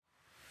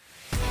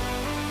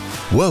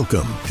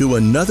Welcome to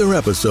another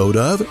episode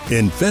of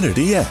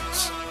Infinity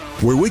X,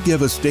 where we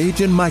give a stage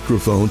and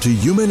microphone to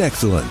human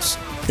excellence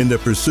in the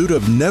pursuit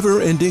of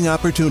never-ending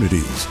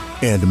opportunities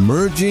and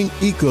merging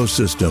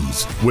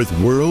ecosystems with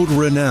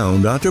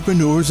world-renowned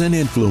entrepreneurs and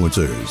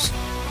influencers.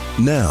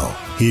 Now,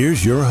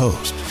 here's your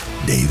host,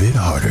 David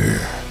Harder.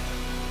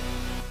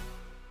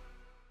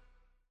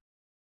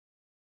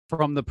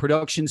 From the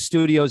production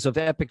studios of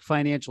Epic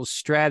Financial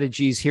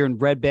Strategies here in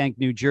Red Bank,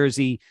 New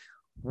Jersey,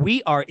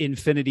 we are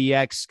Infinity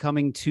X,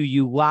 coming to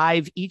you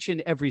live each and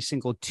every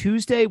single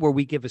Tuesday, where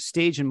we give a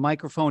stage and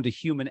microphone to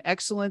human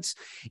excellence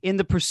in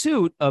the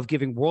pursuit of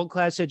giving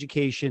world-class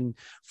education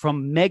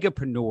from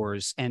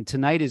megapreneurs. And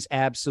tonight is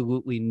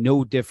absolutely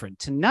no different.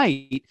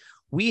 Tonight,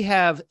 we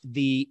have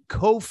the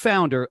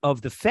co-founder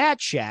of the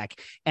Fat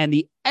Shack and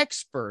the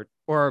expert,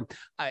 or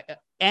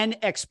an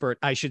expert,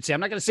 I should say. I'm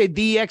not going to say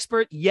the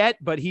expert yet,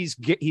 but he's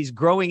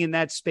growing in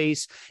that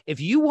space. If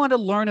you want to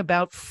learn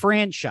about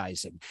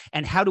franchising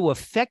and how to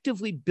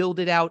effectively build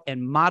it out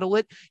and model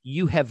it,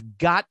 you have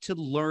got to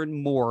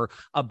learn more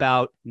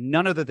about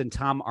none other than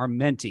Tom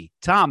Armenti.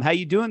 Tom, how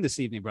you doing this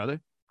evening,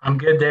 brother? I'm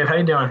good, Dave. How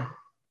you doing?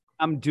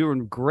 I'm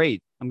doing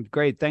great. I'm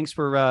great. Thanks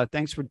for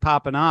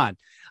popping on.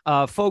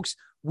 Folks,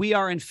 We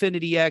Are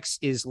Infinity X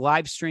is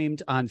live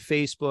streamed on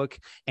Facebook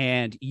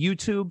and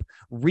YouTube.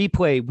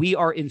 Replay,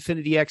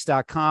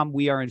 weareinfinityx.com,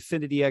 We Are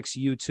Infinity X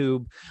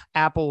YouTube,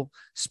 Apple,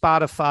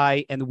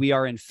 Spotify, and the We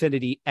Are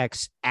Infinity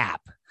X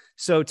app.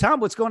 So, Tom,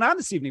 what's going on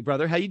this evening,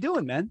 brother? How you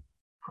doing, man?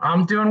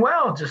 I'm doing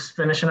well. Just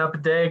finishing up a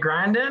day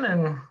grinding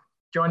and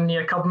joining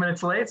you a couple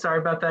minutes late. Sorry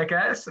about that,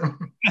 guys.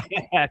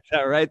 That's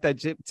all right. That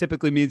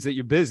typically means that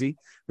you're busy,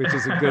 which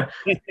is a good.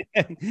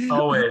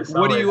 Always.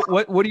 What are you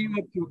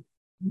up to?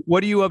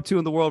 What are you up to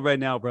in the world right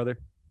now, brother?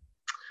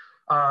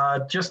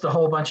 Just a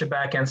whole bunch of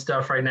back-end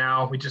stuff right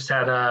now. We just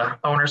had a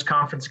owners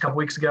conference a couple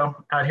weeks ago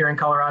out here in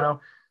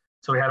Colorado.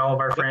 So we had all of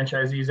our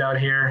franchisees out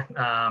here,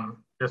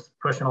 just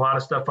pushing a lot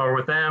of stuff over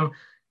with them,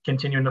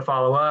 continuing to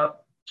follow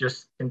up,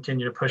 just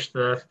continue to push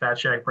the Fat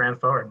Shack brand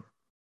forward.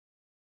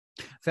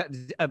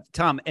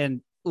 Tom,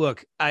 and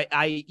look,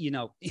 you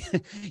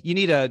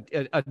need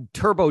a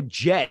turbo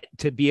jet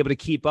to be able to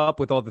keep up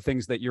with all the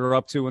things that you're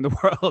up to in the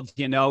world.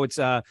 You know,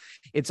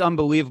 it's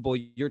unbelievable.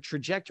 Your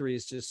trajectory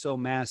is just so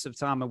massive,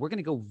 Tom. And we're going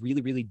to go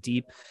really, really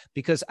deep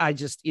because I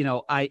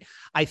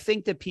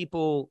think that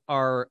people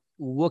are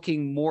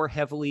looking more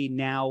heavily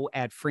now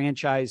at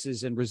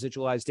franchises and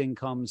residualized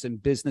incomes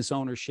and business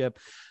ownership,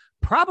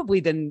 probably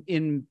than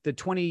in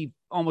the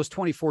almost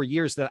 24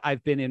 years that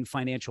I've been in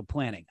financial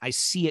planning. I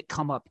see it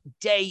come up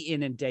day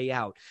in and day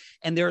out.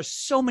 And there are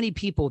so many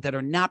people that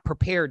are not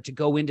prepared to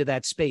go into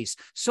that space.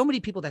 So many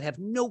people that have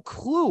no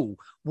clue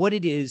what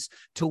it is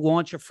to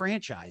launch a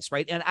franchise,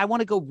 right? And I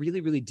want to go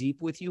really, really deep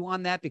with you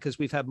on that because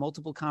we've had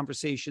multiple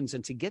conversations,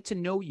 and to get to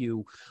know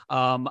you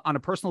on a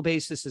personal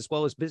basis as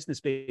well as business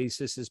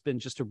basis has been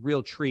just a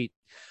real treat.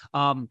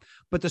 But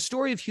the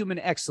story of human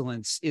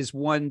excellence is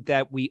one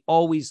that we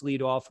always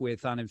lead off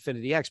with on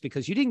Infinity X,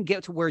 because you didn't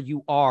get to where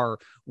you are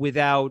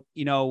without,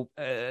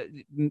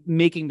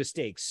 making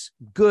mistakes,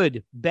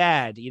 good,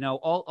 bad,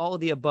 all of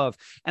the above.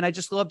 And I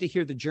just love to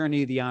hear the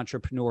journey of the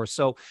entrepreneur.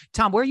 So,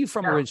 Tom, where are you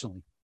from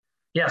originally?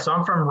 Yeah, so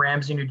I'm from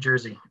Ramsey, New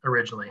Jersey,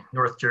 originally,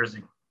 North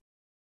Jersey.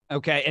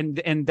 Okay,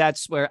 and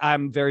that's where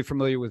I'm very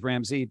familiar with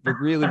Ramsey, but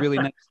really, really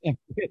nice,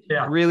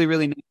 yeah, really,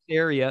 really nice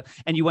area.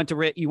 And you went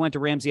to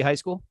Ramsey High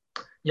School?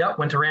 Yep,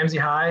 went to Ramsey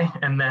High,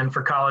 and then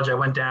for college, I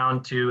went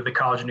down to the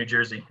College of New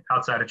Jersey,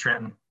 outside of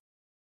Trenton.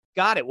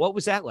 Got it. What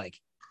was that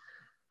like?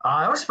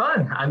 It was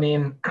fun. I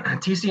mean,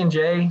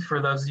 TC&J,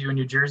 for those of you in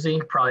New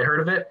Jersey, probably heard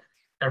of it.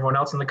 Everyone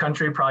else in the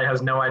country probably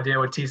has no idea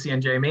what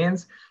TC&J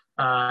means.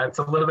 It's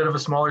a little bit of a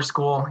smaller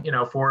school,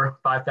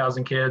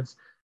 4,000-5,000 kids.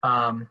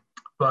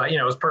 But,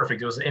 it was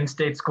perfect. It was an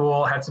in-state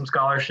school, had some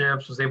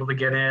scholarships, was able to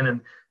get in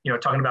and,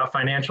 talking about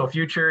financial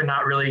future,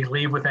 not really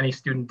leave with any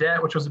student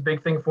debt, which was a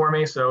big thing for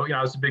me. So, it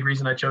was a big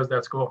reason I chose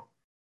that school.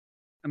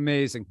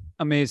 Amazing.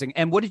 Amazing.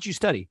 And what did you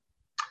study?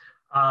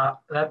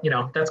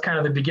 That's kind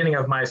of the beginning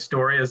of my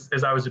story as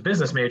I was a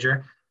business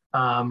major.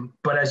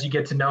 But as you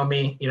get to know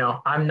me,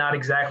 I'm not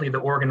exactly the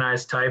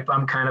organized type.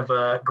 I'm kind of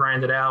a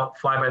grind it out,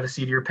 fly by the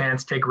seat of your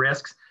pants, take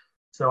risks.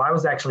 So I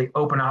was actually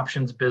open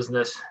options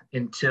business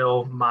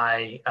until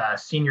my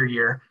senior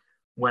year,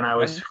 when I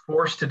was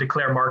forced to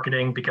declare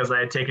marketing because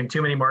I had taken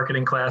too many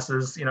marketing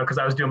classes, because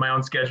I was doing my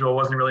own schedule,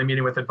 wasn't really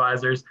meeting with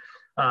advisors.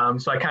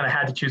 So I kind of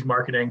had to choose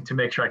marketing to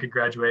make sure I could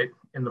graduate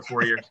in the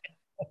 4 years.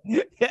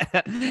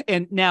 Yeah.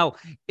 And now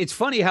it's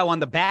funny how on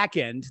the back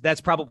end,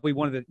 that's probably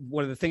one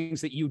of the things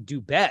that you do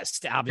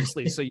best,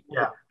 obviously. So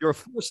you're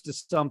forced to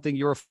something,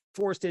 you're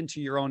forced into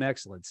your own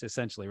excellence,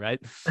 essentially, right?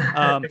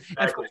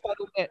 Exactly.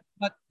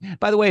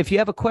 By the way, if you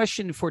have a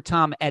question for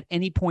Tom at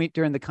any point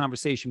during the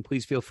conversation,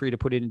 please feel free to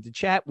put it into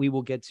chat. We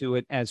will get to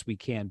it as we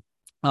can.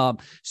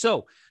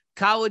 So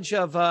College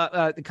of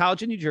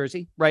New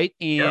Jersey, right?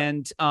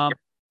 And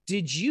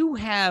did you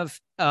have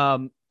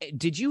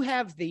did you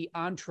have the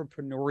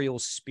entrepreneurial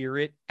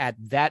spirit at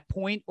that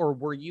point, or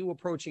were you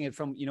approaching it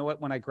from, you know what,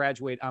 when I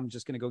graduate, I'm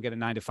just going to go get a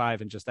 9 to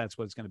 5 and just that's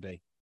what it's going to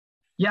be?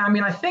 Yeah, I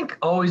mean, I think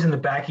always in the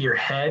back of your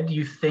head,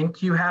 you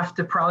think you have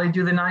to probably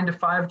do the 9 to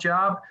 5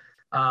 job.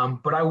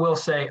 But I will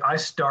say I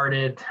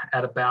started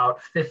at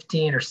about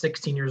 15 or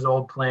 16 years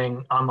old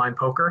playing online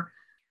poker.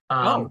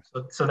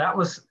 So that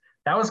was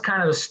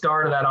kind of the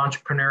start of that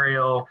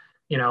entrepreneurial,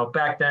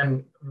 back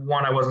then,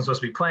 one, I wasn't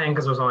supposed to be playing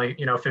because I was only,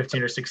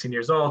 15 or 16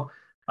 years old.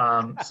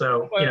 Sorry.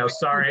 So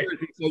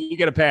you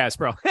get a pass,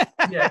 bro.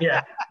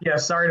 Yeah.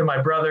 Sorry to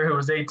my brother who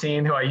was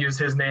 18, who I used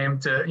his name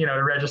to,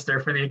 to register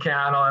for the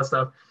account, all that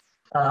stuff.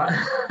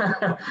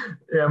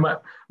 Yeah,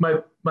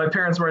 my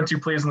parents weren't too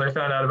pleased when they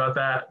found out about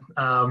that.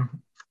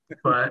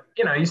 But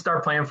you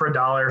start playing for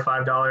 $1,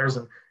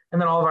 $5,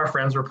 and then all of our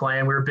friends were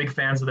playing. We were big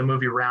fans of the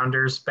movie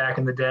Rounders back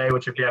in the day,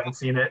 which if you haven't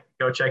seen it,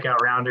 go check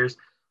out Rounders.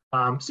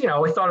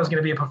 So we thought I was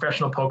going to be a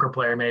professional poker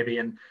player maybe,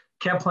 and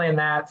kept playing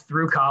that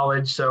through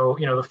college. So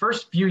the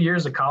first few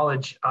years of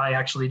college, I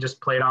actually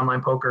just played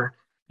online poker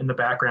in the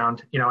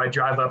background. I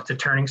drive up to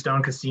Turning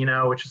Stone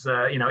Casino, which is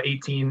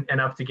 18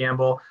 and up to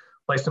gamble,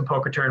 play some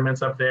poker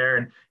tournaments up there.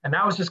 And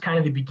that was just kind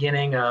of the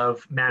beginning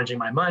of managing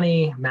my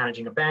money,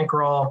 managing a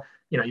bankroll.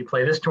 You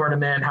play this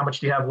tournament, how much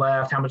do you have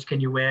left? How much can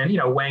you win?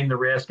 Weighing the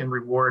risk and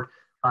reward.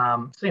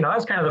 That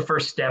was kind of the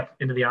first step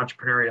into the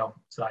entrepreneurial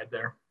side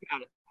there.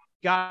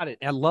 Got it.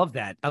 I love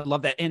that.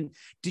 And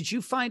did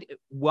you find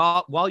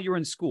while you're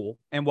in school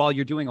and while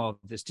you're doing all of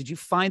this, did you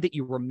find that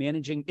you were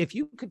managing, if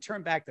you could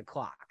turn back the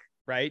clock,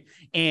 right?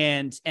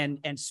 And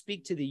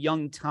speak to the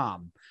young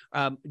Tom,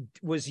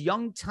 was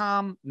young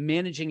Tom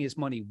managing his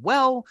money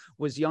well?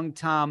 Was young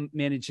Tom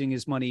managing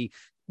his money,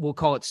 we'll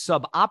call it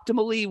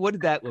suboptimally? What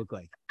did that look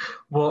like?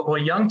 Well,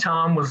 young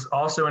Tom was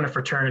also in a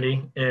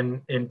fraternity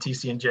in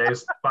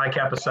TC&J's, Phi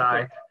Kappa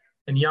Psi.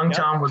 And young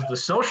Tom was the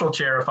social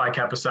chair of Phi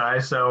Kappa Psi.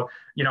 So,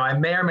 I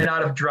may or may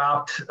not have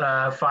dropped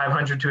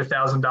 $500 to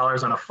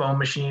 $1,000 on a foam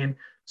machine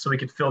so we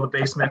could fill the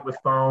basement with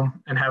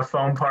foam and have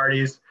foam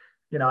parties.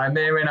 I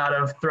may or may not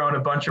have thrown a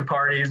bunch of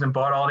parties and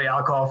bought all the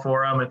alcohol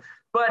for them.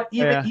 But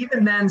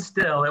even then,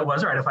 still, it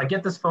was, all right, if I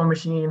get this foam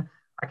machine,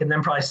 I can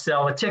then probably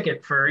sell a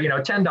ticket for,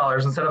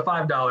 $10 instead of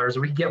 $5,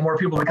 or we can get more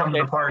people to come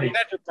to the party.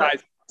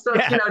 So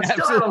it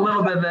still had a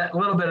little bit of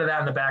that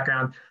in the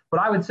background. But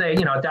I would say,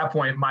 at that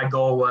point, my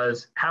goal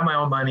was have my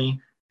own money,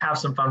 have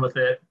some fun with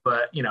it,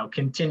 but,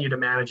 continue to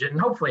manage it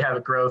and hopefully have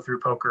it grow through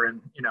poker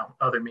and,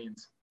 other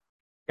means.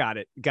 Got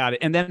it.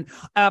 And then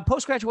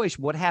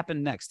post-graduation, what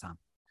happened next, Tom?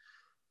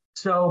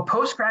 So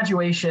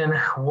post-graduation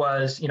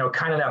was,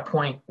 kind of that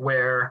point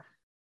where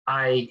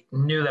I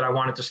knew that I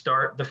wanted to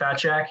start the Fat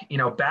Shack.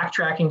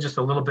 Backtracking just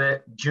a little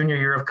bit, junior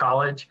year of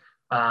college,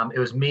 it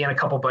was me and a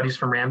couple buddies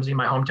from Ramsey,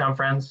 my hometown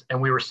friends, and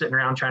we were sitting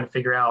around trying to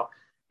figure out,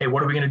 hey,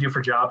 what are we going to do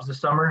for jobs this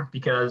summer?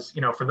 Because,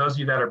 for those of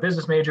you that are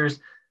business majors,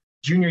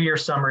 junior year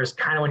summer is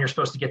kind of when you're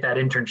supposed to get that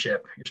internship.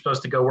 You're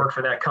supposed to go work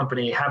for that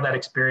company, have that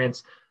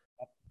experience,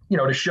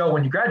 to show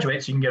when you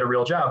graduate so you can get a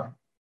real job.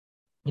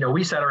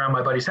 We sat around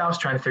my buddy's house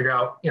trying to figure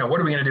out, what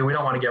are we going to do? We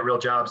don't want to get real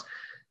jobs.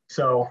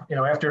 So,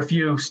 after a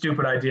few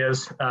stupid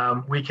ideas,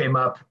 we came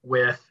up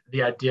with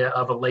the idea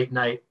of a late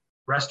night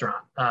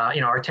restaurant.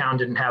 Our town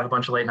didn't have a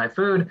bunch of late night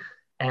food.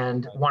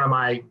 And one of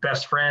my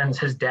best friends,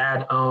 his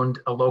dad owned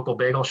a local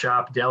bagel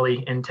shop,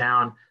 deli in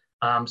town.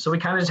 So we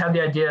kind of just had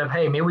the idea of,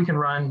 hey, maybe we can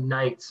run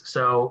nights.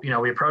 So,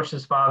 we approached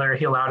his father.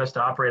 He allowed us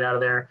to operate out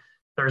of there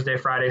Thursday,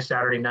 Friday,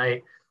 Saturday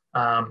night.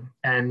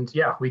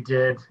 We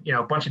did,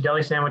 a bunch of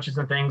deli sandwiches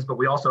and things, but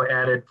we also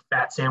added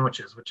fat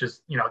sandwiches, which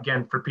is,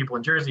 again, for people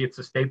in Jersey, it's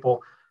a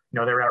staple. They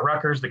were at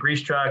Rutgers, the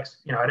grease trucks,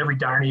 at every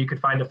diner you could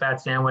find a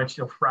fat sandwich,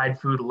 fried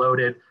food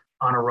loaded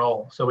on a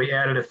roll. So we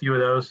added a few of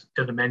those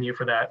to the menu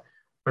for that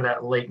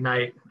late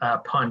night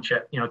punch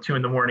at 2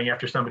 a.m.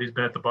 after somebody's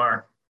been at the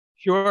bar.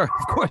 Sure,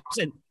 of course.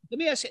 And let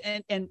me ask you,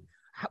 and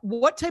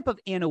what type of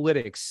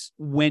analytics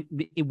went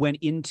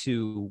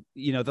into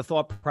the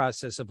thought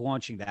process of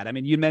launching that? I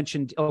mean, you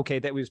mentioned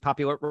that was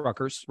popular at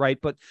Rutgers, right?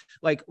 But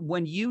like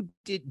when you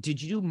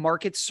did you do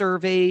market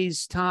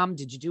surveys, Tom?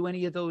 Did you do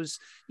any of those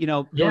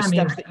those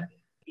steps that you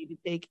needed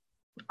to take?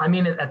 I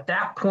mean, at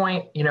that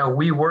point,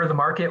 we were the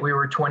market. We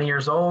were 20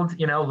 years old,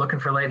 looking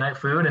for late night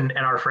food, and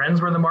our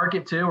friends were the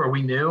market too, or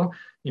we knew,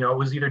 it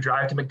was either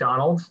drive to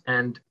McDonald's,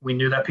 and we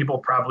knew that people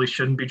probably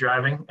shouldn't be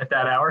driving at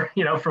that hour,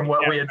 from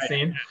what we had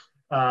seen.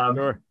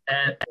 Sure.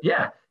 And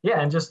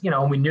and just,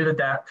 we knew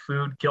that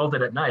food killed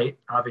it at night,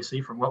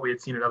 obviously, from what we had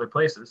seen at other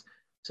places.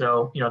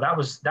 So, that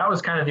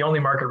was kind of the only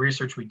market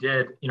research we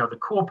did. The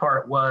cool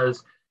part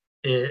was,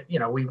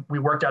 we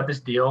worked out this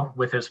deal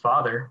with his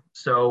father.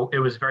 So it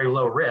was very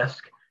low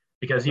risk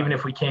because even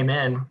if we came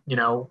in,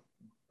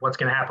 what's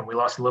going to happen? We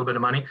lost a little bit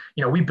of money.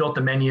 We built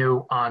the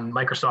menu on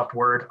Microsoft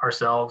Word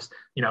ourselves,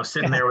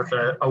 sitting there with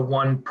a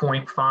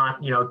 1-point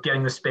font,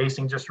 getting the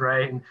spacing just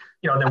right. And,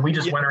 then we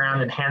just went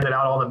around and handed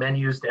out all the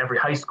menus to every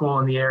high school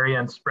in the area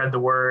and spread the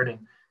word. And,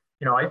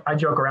 I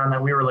joke around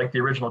that we were like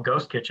the original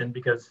ghost kitchen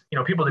because,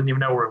 people didn't even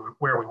know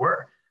where we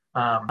were.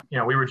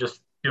 We were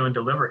just doing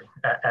delivery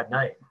at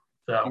night.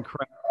 So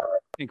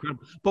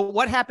incredible. But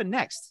what happened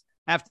next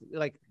after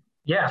like?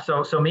 Yeah.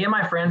 So me and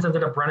my friends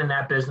ended up running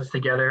that business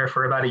together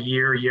for about a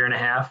year and a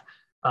half.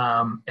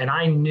 And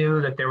I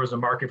knew that there was a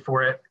market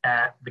for it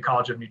at the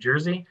College of New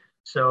Jersey.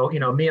 So,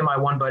 me and my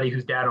one buddy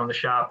whose dad owned the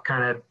shop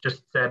kind of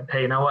just said,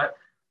 hey, you know what?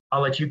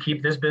 I'll let you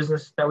keep this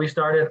business that we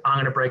started. I'm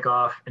going to break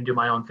off and do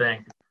my own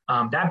thing.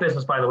 That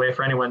business, by the way,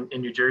 for anyone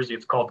in New Jersey,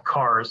 it's called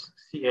Cars,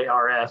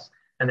 Cars.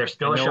 And there's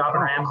still a shop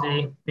in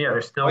Ramsey. Yeah,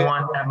 there's still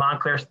one at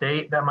Montclair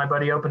State that my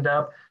buddy opened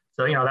up.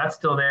 So, that's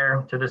still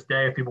there to this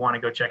day if people want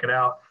to go check it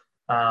out.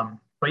 But,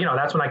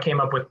 that's when I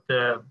came up with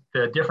the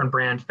different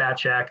brand, Fat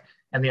Shack.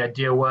 And the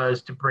idea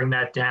was to bring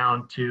that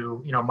down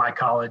to, my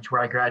college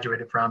where I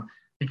graduated from,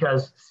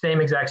 because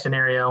same exact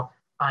scenario,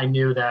 I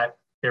knew that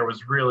there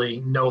was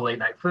really no late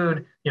night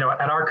food.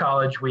 At our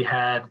college, we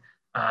had,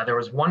 there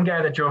was one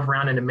guy that drove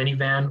around in a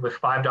minivan with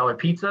 $5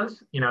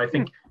 pizzas. I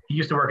think he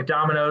used to work at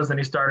Domino's and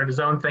he started his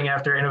own thing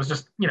after, and it was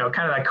just,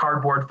 kind of that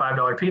cardboard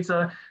 $5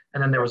 pizza.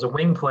 And then there was a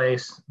wing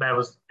place it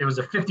was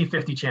a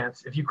 50-50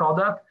 chance. If you called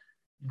up,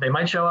 they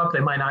might show up, they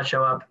might not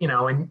show up,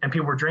 and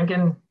people were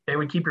drinking, they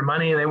would keep your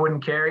money, they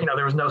wouldn't care,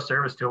 there was no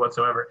service to it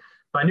whatsoever.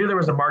 But I knew there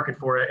was a market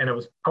for it and it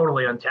was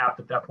totally untapped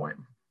at that point.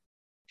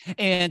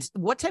 And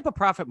what type of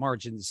profit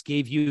margins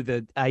gave you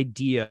the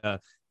idea,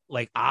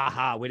 like,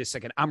 aha, wait a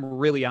second, I'm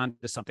really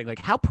onto something? Like,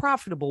 how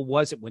profitable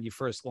was it when you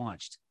first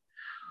launched?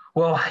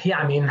 Well,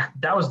 yeah,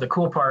 that was the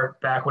cool part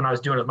back when I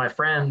was doing it with my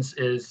friends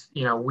is,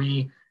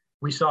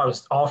 we saw it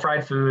was all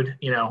fried food,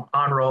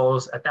 on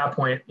rolls. At that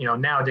point,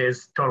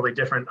 nowadays, totally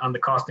different on the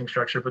costing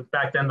structure. But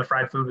back then, the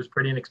fried food was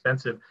pretty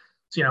inexpensive.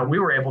 So, we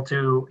were able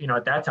to,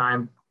 at that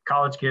time,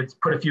 college kids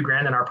put a few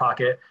grand in our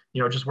pocket,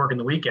 just working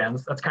the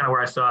weekends. That's kind of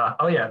where I saw,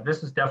 oh, yeah,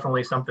 this is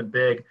definitely something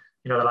big,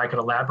 that I could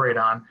elaborate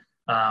on.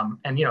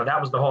 And, that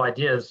was the whole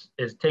idea is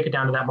take it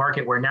down to that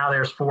market where now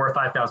there's 4,000 or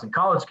 5,000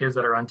 college kids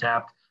that are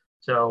untapped.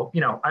 So,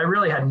 I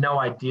really had no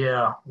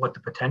idea what the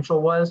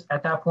potential was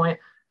at that point.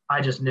 I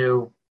just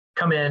knew,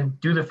 come in,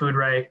 do the food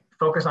right,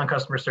 focus on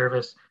customer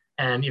service,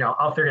 and,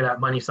 I'll figure that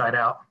money side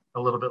out a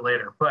little bit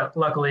later. But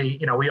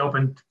luckily, we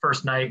opened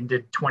first night and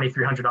did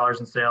 $2,300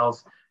 in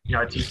sales,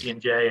 at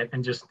TC&J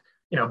and just,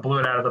 blew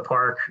it out of the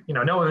park.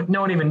 No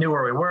one even knew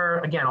where we were.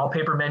 Again, all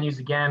paper menus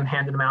again,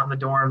 handing them out in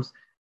the dorms.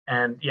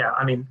 And yeah,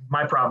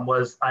 my problem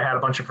was I had a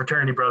bunch of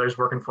fraternity brothers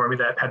working for me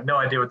that had no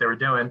idea what they were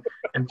doing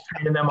and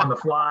training them on the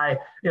fly.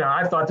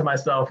 I thought to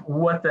myself,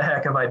 what the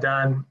heck have I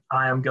done?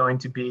 I am going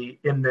to be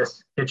in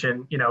this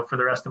kitchen, for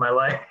the rest of my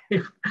life,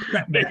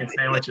 making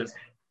sandwiches.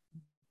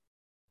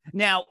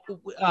 Now,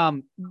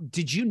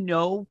 did you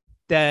know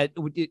that,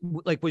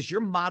 was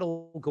your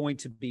model going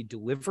to be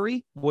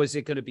delivery? Was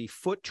it going to be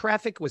foot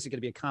traffic? Was it going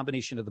to be a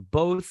combination of the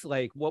both?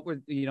 Like, what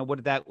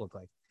did that look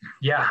like?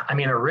 Yeah,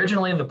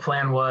 originally the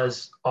plan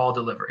was all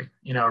delivery.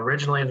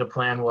 Originally the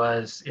plan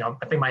was,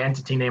 I think my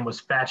entity name was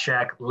Fat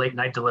Shack Late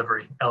Night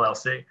Delivery,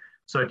 LLC.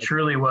 So it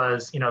truly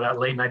was, that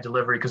late night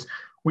delivery, because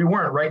we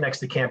weren't right next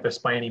to campus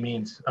by any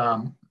means.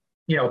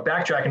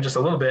 Backtracking just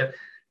a little bit,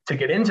 to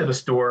get into the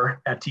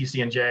store at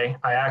TC&J,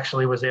 I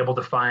actually was able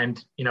to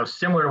find,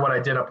 similar to what I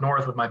did up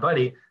north with my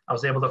buddy, I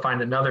was able to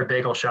find another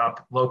bagel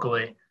shop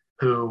locally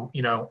who,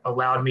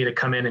 allowed me to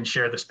come in and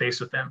share the space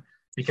with them.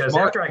 Because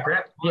after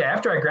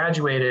I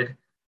graduated,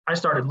 I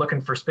started looking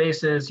for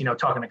spaces,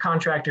 talking to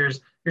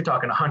contractors. You're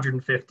talking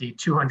 150,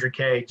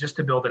 200K just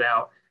to build it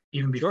out,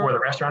 even before the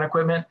restaurant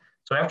equipment.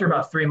 So after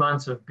about 3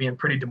 months of being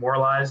pretty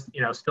demoralized,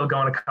 still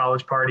going to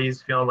college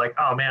parties, feeling like,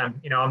 oh man,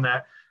 I'm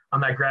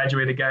that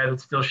graduated guy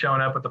that's still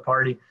showing up at the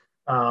party.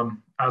 I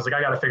was like,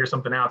 I got to figure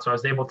something out. So I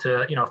was able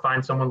to,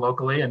 find someone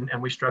locally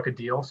and we struck a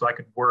deal so I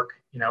could work,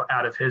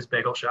 out of his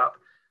bagel shop.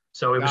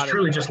 So it was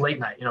truly just late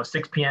night,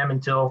 6 p.m.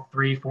 until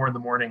 3, 4 in the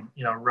morning,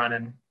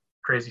 running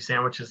crazy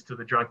sandwiches to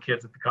the drunk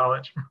kids at the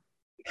college.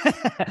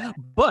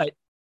 But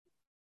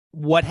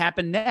what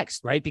happened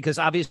next, right? Because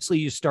obviously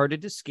you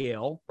started to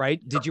scale,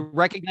 right? Did you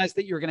recognize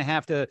that you were going to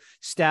have to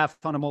staff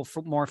on a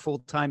more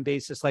full-time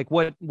basis? Like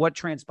what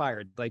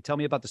transpired? Like, tell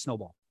me about the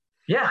snowball.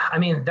 Yeah,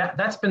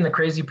 that's been the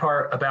crazy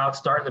part about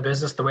starting the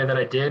business the way that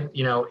I did,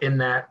 in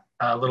that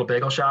little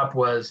bagel shop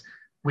was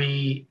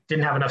we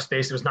didn't have enough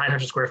space. It was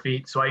 900 square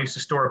feet. So I used to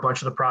store a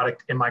bunch of the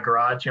product in my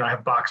garage. I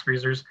have box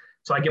freezers.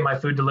 So I get my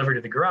food delivered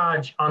to the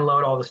garage,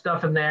 unload all the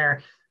stuff in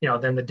there.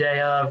 Then the day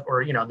of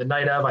or, the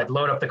night of, I'd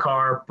load up the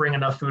car, bring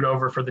enough food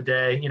over for the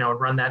day,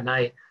 run that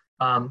night.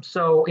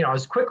 So, I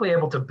was quickly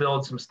able to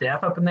build some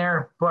staff up in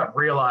there, but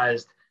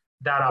realized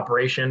that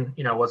operation,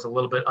 was a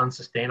little bit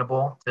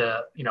unsustainable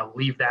to,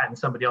 leave that in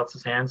somebody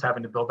else's hands,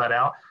 having to build that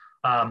out.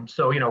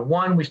 So,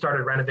 one, we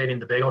started renovating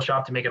the bagel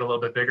shop to make it a little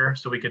bit bigger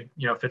so we could,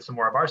 fit some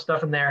more of our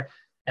stuff in there.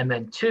 And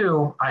then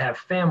two, I have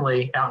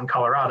family out in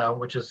Colorado,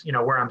 which is,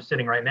 where I'm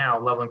sitting right now,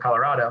 Loveland,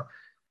 Colorado.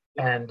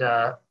 And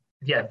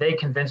they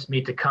convinced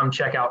me to come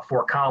check out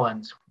Fort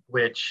Collins,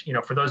 which,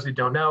 for those who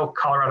don't know,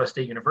 Colorado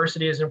State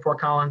University is in Fort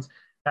Collins.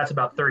 That's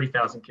about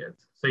 30,000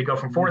 kids. So you go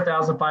from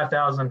 4,000,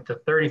 5,000 to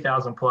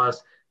 30,000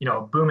 plus,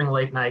 a booming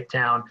late night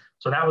town.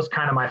 So that was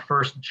kind of my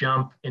first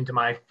jump into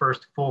my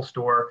first full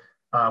store.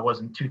 was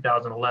in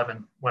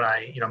 2011 when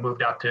I,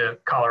 moved out to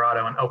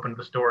Colorado and opened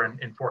the store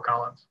in Fort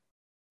Collins.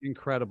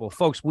 Incredible.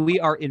 Folks, we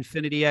are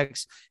Infinity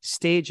X,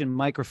 stage and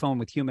microphone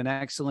with human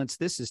excellence.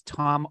 This is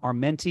Tom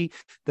Armenti,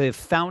 the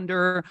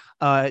founder,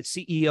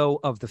 CEO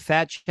of the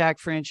Fat Shack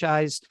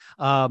franchise.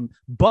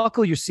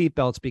 Buckle your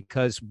seatbelts,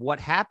 because what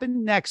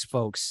happened next,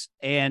 folks,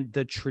 and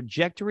the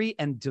trajectory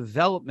and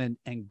development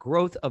and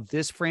growth of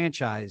this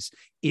franchise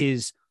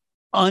is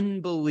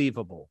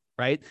unbelievable.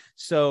 Right.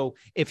 So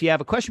if you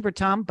have a question for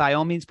Tom, by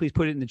all means, please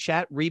put it in the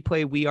chat.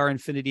 Replay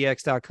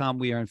weareinfinityx.com.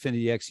 We are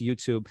Infinity X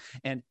YouTube.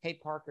 And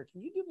hey, Parker,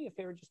 can you do me a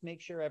favor? Just make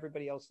sure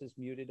everybody else is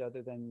muted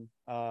other than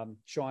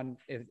Sean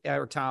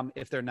or Tom,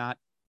 if they're not.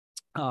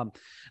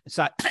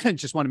 So I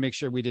just want to make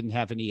sure we didn't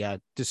have any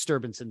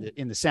disturbance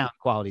in the sound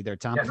quality there,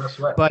 Tom. Yeah, no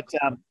sweat. But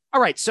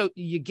all right. So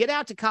you get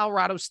out to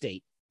Colorado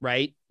State,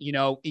 right?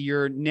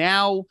 You're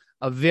now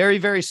a very,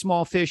 very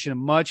small fish in a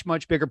much,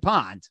 much bigger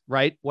pond,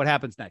 right? What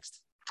happens next?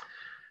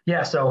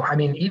 Yeah. So, I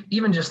mean,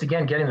 even just,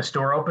 again, getting the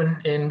store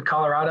open in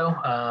Colorado,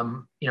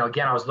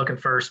 again, I was looking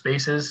for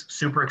spaces,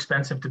 super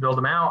expensive to build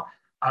them out.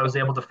 I was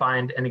able to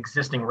find an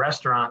existing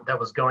restaurant that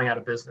was going out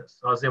of business.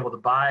 So I was able to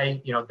buy,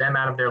 them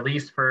out of their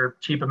lease for a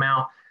cheap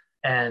amount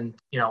and,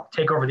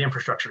 take over the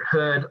infrastructure,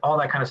 hood, all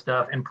that kind of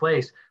stuff in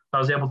place. So I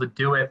was able to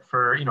do it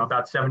for,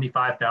 about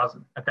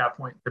 $75,000 at that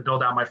point to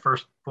build out my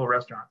first full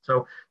restaurant.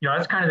 So,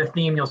 that's kind of the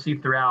theme you'll see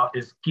throughout,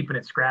 is keeping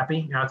it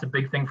scrappy. It's a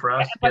big thing for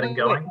us getting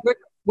going.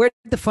 Where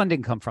did the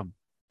funding come from,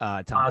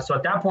 Tom? So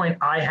at that point,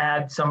 I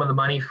had some of the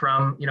money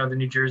from, the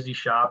New Jersey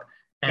shop.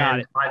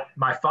 And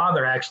my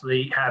father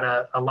actually had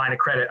a line of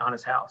credit on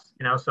his house,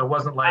 so it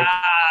wasn't like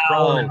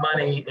rolling in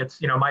money.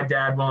 It's, my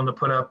dad willing to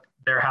put up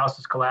their house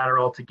as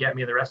collateral to get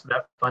me the rest of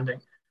that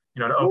funding,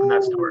 to open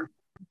that store.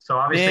 So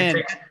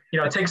obviously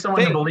it takes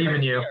someone to believe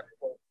in you.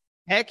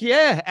 Heck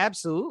yeah,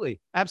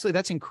 absolutely. Absolutely.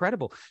 That's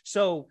incredible.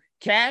 So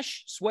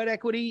cash, sweat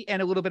equity,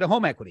 and a little bit of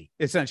home equity,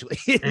 essentially,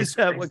 is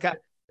what got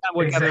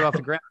it off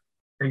the ground.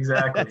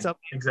 Exactly.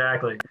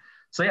 Exactly.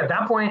 So yeah, at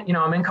that point,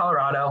 I'm in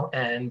Colorado,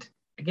 and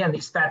again,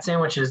 these fat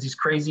sandwiches, these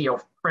crazy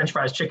French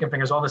fries, chicken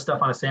fingers, all this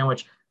stuff on a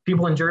sandwich.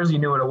 People in Jersey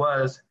knew what it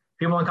was.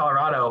 People in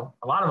Colorado,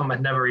 a lot of them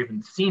had never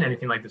even seen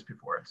anything like this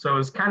before. So it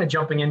was kind of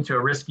jumping into a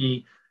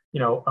risky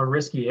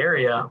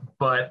area.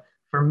 But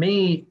for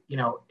me,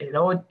 it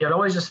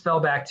always just fell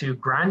back to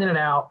grinding it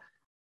out,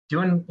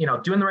 doing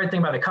the right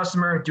thing by the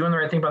customer, doing the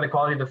right thing by the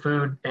quality of the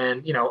food.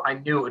 And, I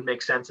knew it would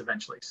make sense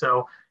eventually.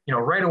 So,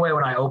 right away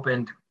when I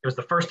opened, it was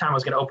the first time I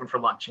was going to open for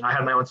lunch. I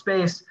had my own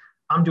space.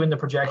 I'm doing the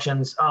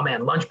projections. Oh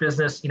man, lunch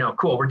business,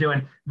 cool. We're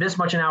doing this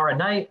much an hour at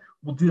night.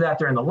 We'll do that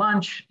during the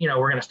lunch. We're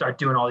going to start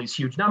doing all these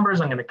huge numbers.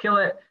 I'm going to kill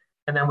it.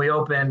 And then we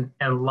open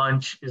and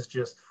lunch is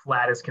just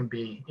flat as can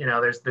be.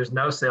 There's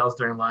no sales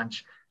during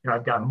lunch.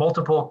 I've got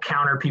multiple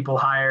counter people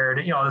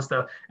hired, all this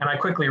stuff. And I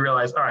quickly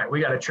realized, all right,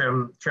 we got to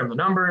trim the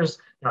numbers.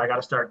 I got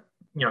to start,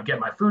 getting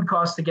my food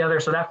costs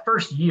together. So that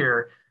first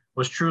year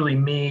was truly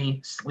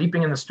me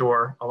sleeping in the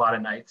store a lot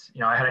of nights.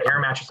 I had an air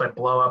mattress I'd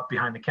blow up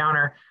behind the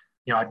counter.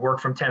 I'd work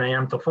from 10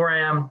 a.m. till 4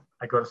 a.m.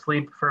 I'd go to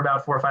sleep for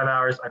about 4 or 5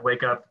 hours. I'd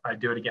wake up, I'd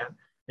do it again.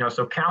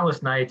 So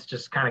countless nights,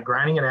 just kind of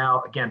grinding it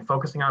out, again,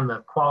 focusing on the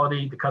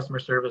quality, the customer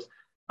service.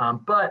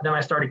 But then I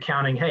started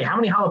counting, hey, how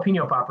many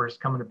jalapeno poppers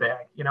come in a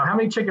bag? How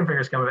many chicken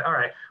fingers come in a bag? All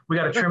right, we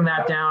got to trim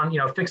that down,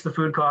 fix the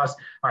food costs.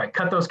 All right,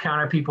 cut those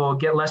counter people,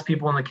 get less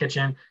people in the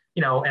kitchen,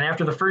 and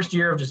after the first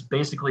year of just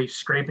basically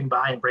scraping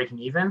by and breaking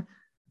even,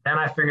 then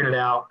I figured it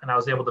out, and I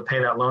was able to pay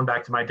that loan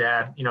back to my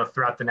dad,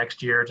 throughout the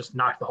next year, just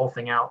knocked the whole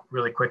thing out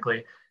really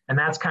quickly. And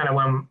that's kind of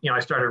when, I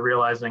started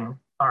realizing,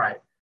 all right,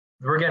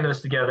 we're getting this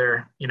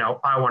together.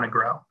 I want to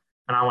grow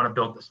and I want to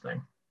build this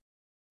thing.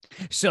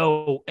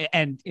 So,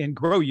 and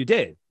grow you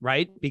did,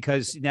 right?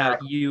 Because now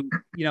you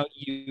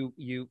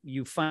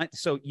find,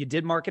 so you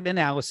did market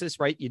analysis,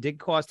 right? You did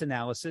cost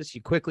analysis.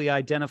 You quickly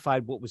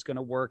identified what was going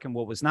to work and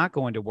what was not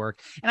going to work.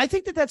 And I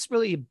think that that's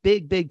really a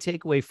big, big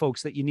takeaway,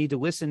 folks, that you need to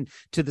listen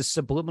to the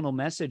subliminal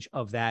message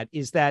of that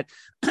is that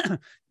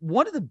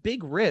one of the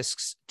big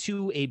risks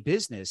to a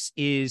business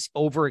is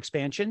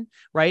overexpansion,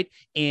 right?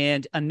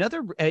 And and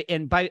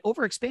by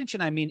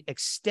overexpansion, I mean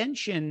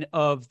extension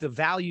of the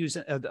values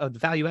of the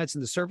value adds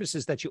and the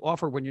services that you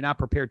offer when you're not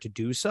prepared to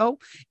do so.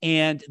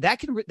 And that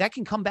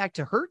can come back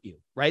to hurt you,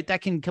 right?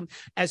 That can come,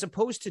 as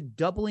opposed to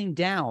doubling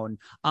down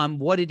on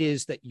what it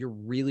is that you're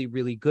really,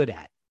 really good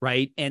at.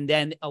 Right. And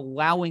then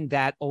allowing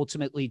that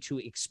ultimately to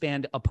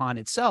expand upon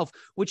itself,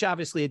 which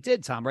obviously it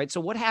did, Tom. Right. So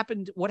what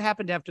happened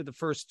after the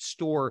first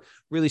store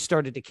really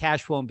started to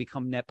cash flow and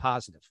become net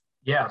positive?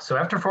 Yeah. So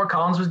after Fort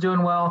Collins was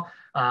doing well,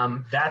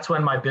 that's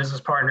when my business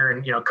partner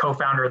and,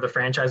 co-founder of the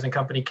franchising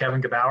company,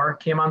 Kevin Gebauer,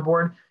 came on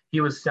board.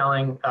 He was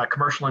selling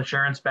commercial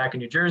insurance back in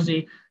New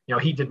Jersey.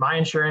 He did my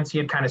insurance. He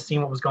had kind of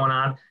seen what was going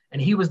on.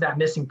 And he was that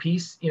missing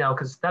piece,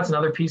 because that's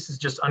another piece, is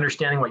just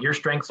understanding what your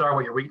strengths are,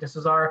 what your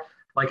weaknesses are.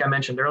 Like I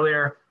mentioned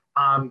earlier,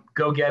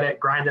 go get it,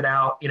 grind it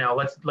out,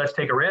 let's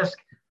take a risk.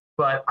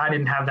 But I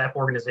didn't have that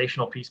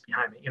organizational piece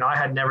behind me. I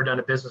had never done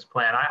a business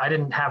plan. I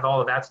didn't have all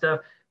of that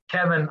stuff.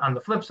 Kevin, on the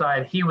flip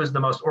side, he was the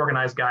most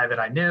organized guy that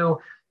I knew.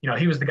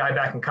 he was the guy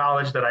back in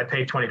college that I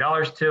paid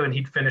 $20 to, and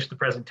he'd finish the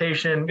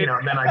presentation,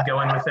 and then I'd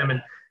go in with him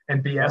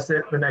and BS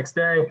it the next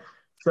day.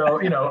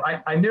 So,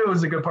 I knew it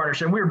was a good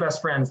partnership. We were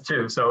best friends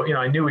too. So,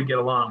 I knew we'd get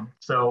along.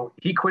 So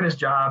he quit his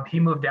job. He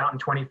moved out in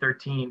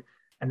 2013.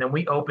 And then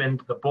we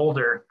opened the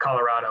Boulder,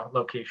 Colorado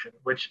location,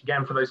 which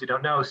again, for those who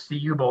don't know,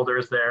 CU Boulder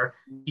is there,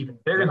 even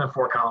bigger than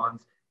Fort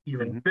Collins,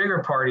 even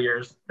bigger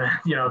partiers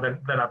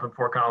than up in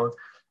Fort Collins.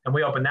 And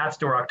we opened that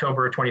store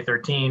October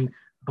 2013,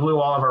 blew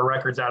all of our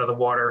records out of the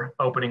water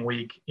opening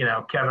week.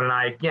 Kevin and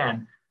I,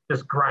 again,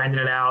 just grinding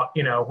it out.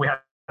 We had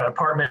an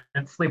apartment,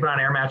 sleeping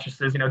on air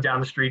mattresses, down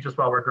the street just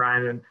while we're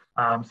grinding.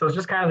 So it's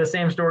just kind of the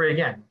same story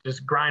again,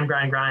 just grind,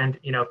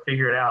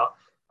 figure it out.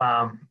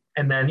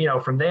 And then,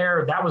 from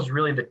there, that was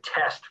really the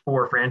test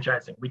for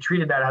franchising. We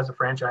treated that as a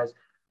franchise.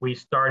 We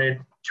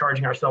started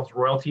charging ourselves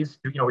royalties.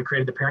 We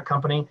created the parent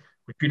company.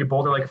 We treated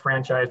Boulder like a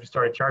franchise. We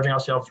started charging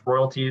ourselves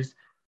royalties,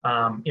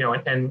 and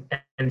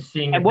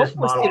seeing and this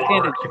model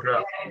to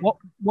grow.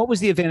 What was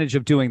the advantage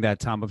of doing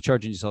that, Tom, of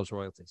charging yourselves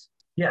royalties?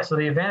 Yeah, so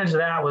the advantage of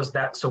that was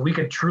that so we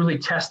could truly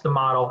test the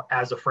model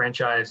as a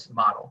franchise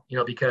model,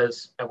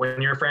 because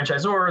when you're a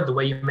franchisor, the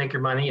way you make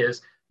your money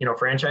is,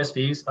 franchise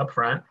fees up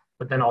front,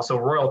 but then also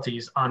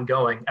royalties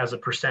ongoing as a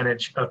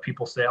percentage of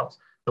people's sales.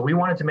 So we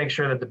wanted to make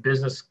sure that the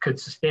business could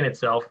sustain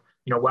itself,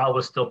 while it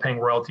was still paying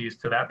royalties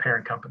to that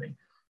parent company.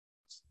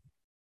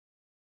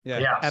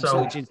 Yeah,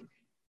 absolutely. So,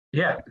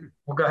 yeah,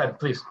 well, go ahead,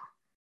 please.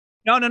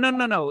 No.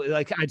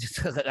 Like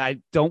I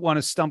don't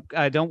want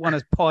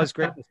to pause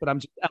greatness, but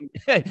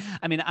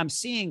I'm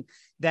seeing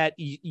that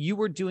you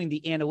were doing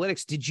the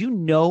analytics. Did you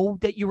know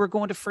that you were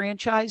going to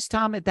franchise,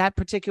 Tom, at that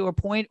particular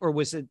point? Or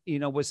was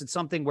it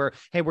something where,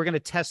 hey, we're going to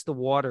test the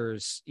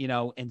waters,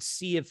 and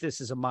see if this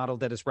is a model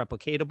that is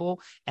replicatable,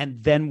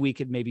 and then we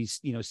could maybe,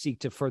 seek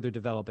to further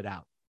develop it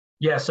out?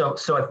 Yeah, so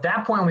at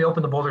that point, when we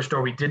opened the Boulder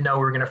store, we did know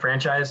we were going to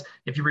franchise.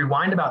 If you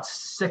rewind about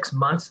 6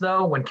 months,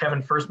 though, when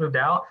Kevin first moved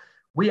out,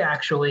 we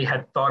actually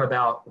had thought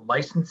about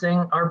licensing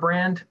our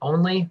brand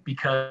only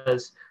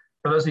because,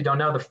 for those who don't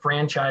know, the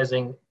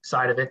franchising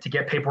side of it, to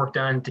get paperwork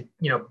done, to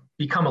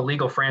become a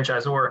legal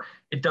franchisor,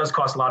 it does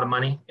cost a lot of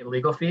money in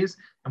legal fees,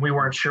 and we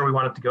weren't sure we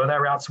wanted to go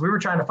that route. So we were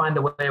trying to find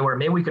a way where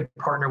maybe we could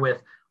partner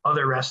with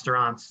other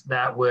restaurants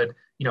that would,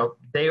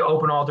 they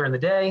open all during the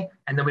day,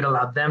 and then we'd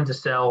allow them to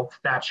sell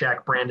Fat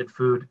Shack branded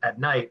food at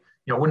night.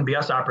 It wouldn't be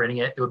us operating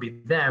it; it would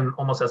be them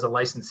almost as a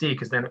licensee,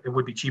 because then it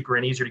would be cheaper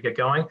and easier to get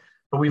going.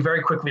 But we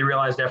very quickly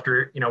realized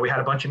after, we had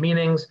a bunch of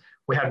meetings,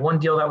 we had one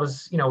deal that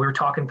was, we were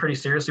talking pretty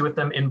seriously with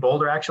them in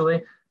Boulder,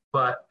 actually.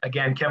 But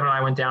again, Kevin and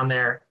I went down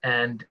there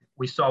and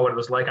we saw what it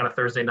was like on a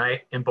Thursday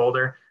night in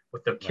Boulder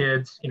with the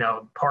kids,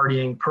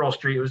 partying, Pearl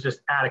Street. It was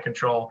just out of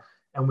control.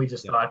 And we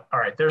just thought, all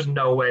right, there's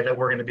no way that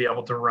we're going to be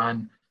able to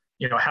run,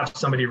 have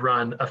somebody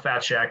run a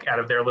Fat Shack out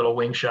of their little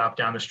wing shop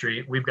down the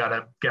street. We've got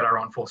to get our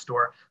own full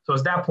store. So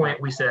at that point,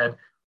 we said,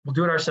 we'll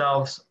do it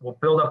ourselves. We'll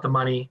build up the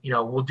money.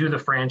 We'll do the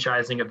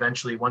franchising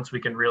eventually once we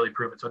can really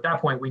prove it. So at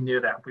that point, we knew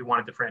that we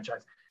wanted to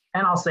franchise.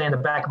 And I'll say in the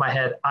back of my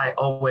head, I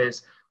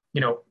always,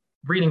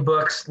 reading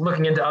books,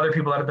 looking into other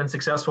people that have been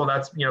successful.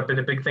 That's, been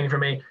a big thing for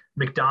me.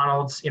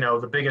 McDonald's,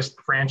 the biggest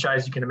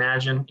franchise you can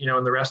imagine,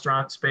 in the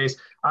restaurant space.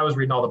 I was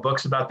reading all the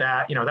books about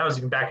that. That was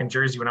even back in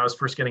Jersey when I was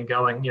first getting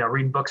going,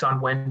 reading books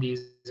on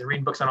Wendy's and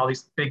reading books on all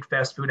these big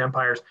fast food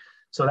empires.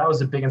 So that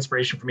was a big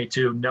inspiration for me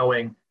too,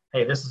 knowing,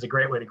 hey, this is a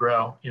great way to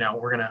grow.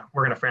 We're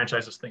gonna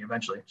franchise this thing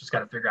eventually. Just got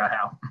to figure out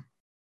how.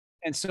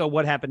 And so,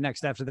 what happened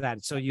next after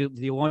that? So you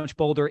launch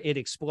Boulder, it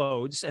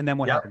explodes, and then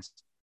what happens?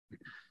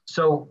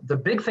 So the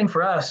big thing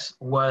for us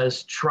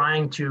was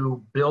trying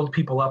to build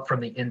people up from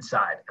the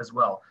inside as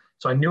well.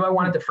 So I knew I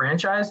wanted to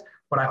franchise,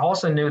 but I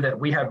also knew that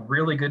we had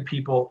really good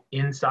people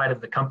inside of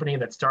the company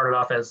that started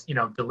off as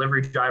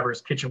delivery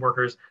drivers, kitchen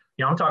workers.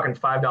 I'm talking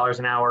 $5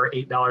 an hour,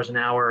 $8 an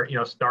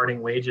hour,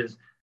 starting wages.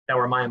 That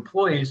were my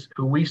employees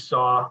who we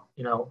saw,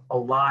 a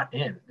lot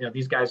in.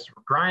 These guys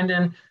were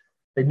grinding.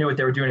 They knew what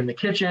they were doing in the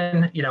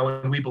kitchen,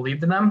 and we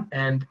believed in them.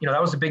 And,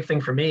 that was a big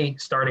thing for me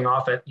starting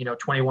off at,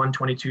 21,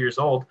 22 years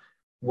old,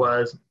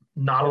 was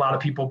not a lot of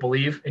people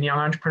believe in young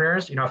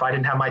entrepreneurs. If I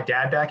didn't have my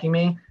dad backing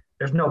me,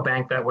 there's no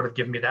bank that would have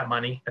given me that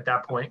money at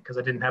that point because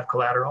I didn't have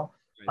collateral.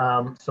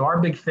 So our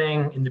big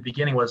thing in the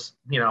beginning was,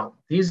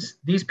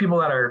 these people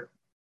that are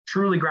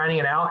truly grinding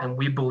it out and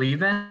we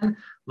believe in,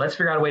 let's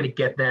figure out a way to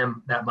get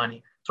them that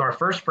money. So our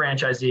first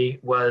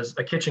franchisee was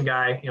a kitchen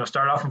guy,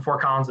 started off in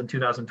Fort Collins in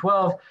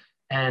 2012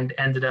 and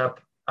ended up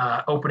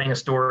opening a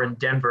store in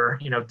Denver,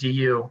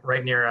 DU,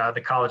 right near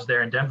the college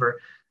there in Denver.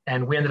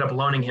 And we ended up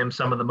loaning him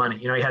some of the money.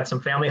 He had some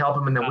family help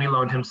him, and then we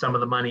loaned him some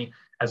of the money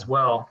as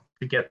well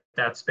to get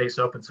that space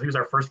open. So he was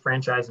our first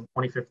franchise in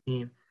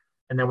 2015.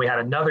 And then we had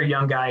another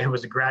young guy who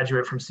was a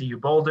graduate from CU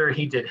Boulder.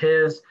 He did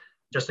his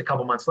just a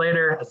couple months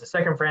later as the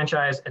second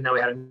franchise. And then we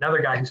had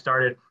another guy who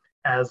started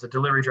as a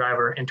delivery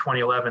driver in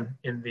 2011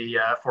 in the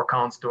Fort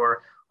Collins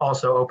store,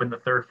 also opened the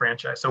third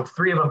franchise. So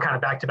three of them kind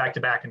of back to back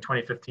to back in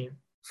 2015.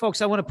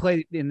 Folks, I want to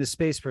play in this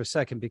space for a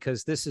second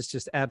because this is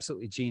just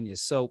absolutely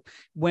genius. So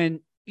when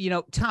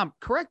Tom,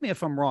 correct me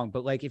if I'm wrong,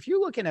 but like if you're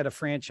looking at a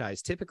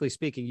franchise, typically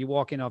speaking, you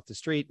walk in off the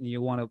street and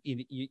you want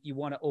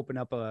to open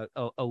up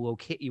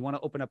you want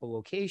to open up a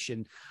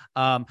location.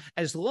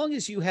 As long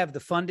as you have the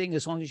funding,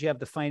 as long as you have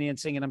the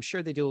financing, and I'm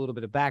sure they do a little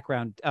bit of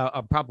background,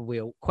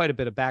 probably quite a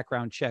bit of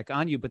background check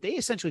on you, but they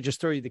essentially just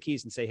throw you the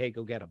keys and say, hey,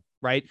 go get them.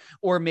 Right.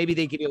 Or maybe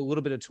they give you a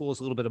little bit of tools,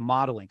 a little bit of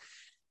modeling.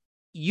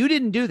 You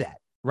didn't do that.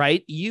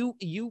 Right.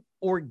 You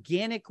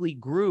organically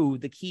grew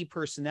the key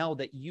personnel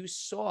that you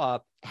saw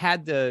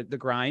had the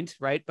grind,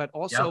 right. But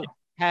also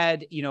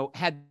had the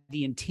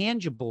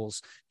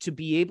intangibles to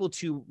be able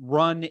to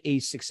run a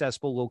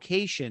successful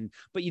location,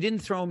 but you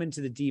didn't throw them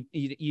into the deep.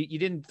 You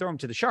didn't throw them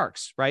to the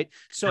sharks. Right.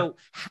 So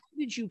how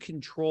did you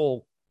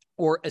control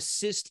or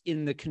assist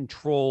in the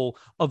control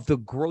of the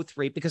growth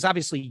rate? Because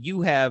obviously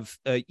you have,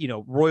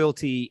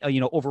 royalty,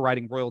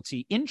 overriding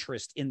royalty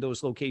interest in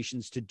those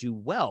locations to do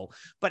well.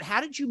 But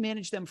how did you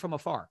manage them from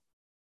afar?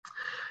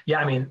 Yeah,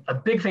 I mean, a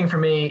big thing for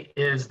me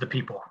is the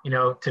people.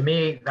 To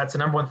me, that's the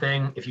number one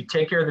thing. If you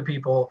take care of the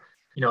people,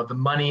 the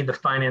money, the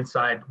finance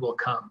side will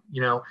come.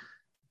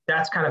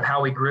 That's kind of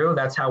how we grew.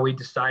 That's how we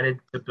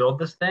decided to build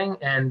this thing.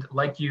 And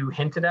like you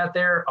hinted at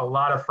there, a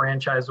lot of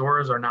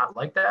franchisors are not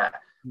like that.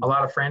 A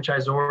lot of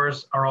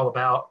franchisors are all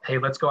about, hey,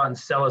 let's go out and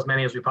sell as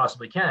many as we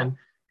possibly can.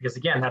 Because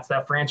again, that's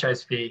that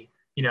franchise fee,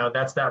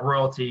 that's that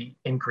royalty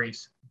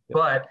increase. Yep.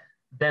 But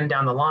then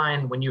down the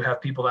line, when you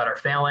have people that are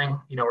failing,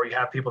 or you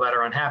have people that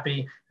are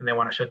unhappy and they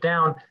want to shut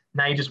down,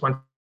 now you just went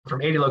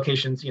from 80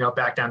 locations,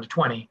 back down to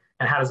 20.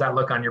 And how does that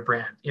look on your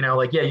brand? You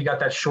got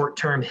that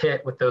short-term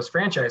hit with those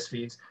franchise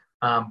fees,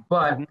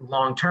 but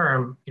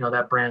long-term,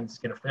 that brand's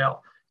going to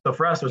fail. So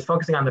for us, it was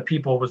focusing on the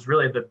people was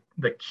really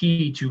the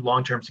key to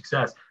long-term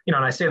success. And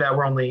I say that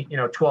we're only,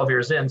 12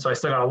 years in, so I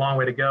still got a long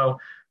way to go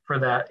for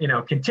that,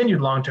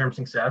 continued long-term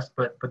success.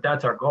 But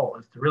that's our goal,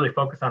 is to really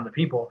focus on the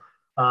people.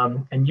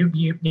 And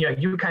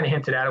you kind of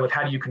hinted at it with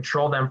how do you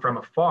control them from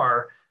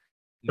afar.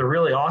 The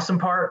really awesome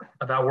part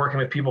about working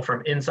with people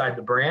from inside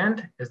the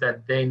brand is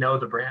that they know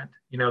the brand.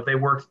 They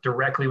worked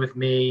directly with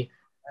me.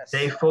 Yes.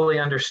 They fully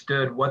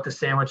understood what the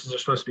sandwiches are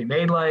supposed to be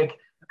made like,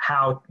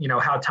 how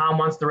Tom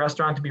wants the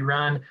restaurant to be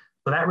run.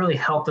 So that really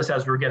helped us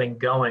as we were getting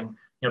going,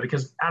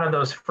 because out of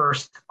those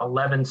first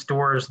 11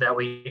 stores that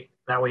we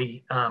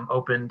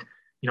opened,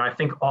 I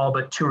think all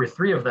but 2 or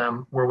 3 of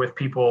them were with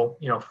people,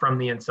 from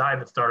the inside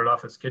that started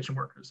off as kitchen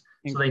workers.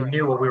 So they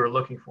knew what we were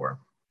looking for.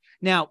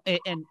 Now,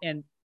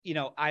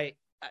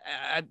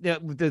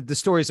 the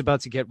story is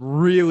about to get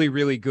really,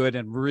 really good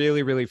and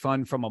really, really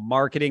fun from a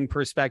marketing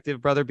perspective,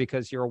 brother,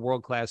 because you're a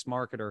world-class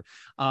marketer.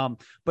 But,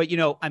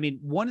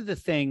 one of the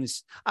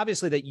things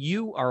obviously that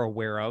you are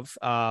aware of,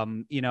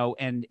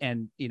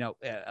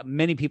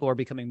 many people are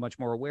becoming much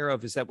more aware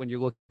of, is that when you're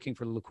looking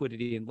for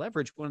liquidity and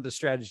leverage, one of the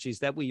strategies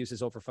that we use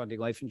is overfunding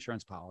life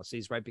insurance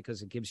policies, right?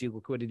 Because it gives you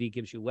liquidity,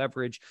 gives you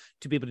leverage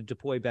to be able to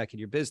deploy back in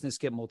your business,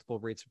 get multiple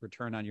rates of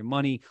return on your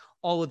money,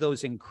 all of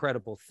those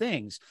incredible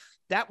things.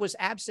 That was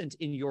absent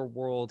in your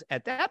world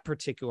at that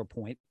particular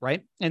point,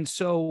 right? And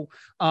so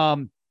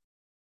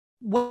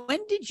when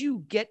did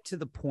you get to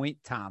the point,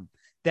 Tom,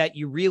 that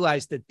you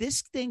realized that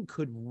this thing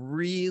could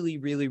really,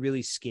 really,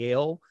 really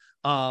scale?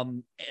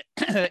 And,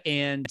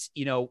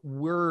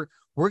 we're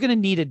going to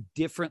need a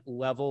different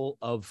level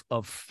of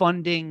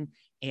funding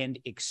and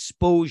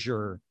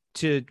exposure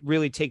to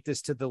really take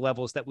this to the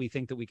levels that we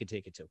think that we could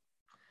take it to.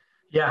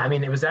 Yeah,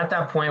 it was at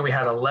that point, we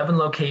had 11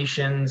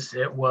 locations.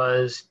 It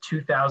was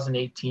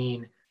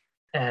 2018.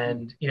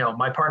 And,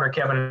 my partner,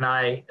 Kevin, and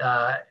I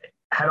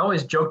had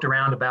always joked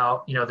around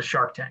about, the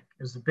Shark Tank.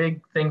 It was a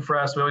big thing for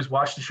us. We always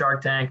watched the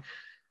Shark Tank.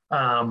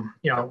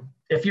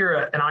 If you're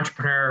an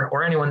entrepreneur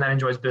or anyone that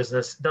enjoys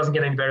business, it doesn't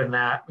get any better than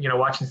that.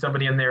 Watching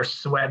somebody in there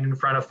sweating in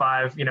front of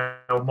 5,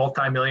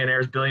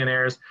 multimillionaires,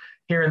 billionaires,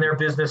 hearing their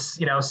business,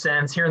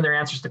 sense, hearing their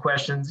answers to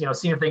questions,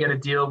 seeing if they get a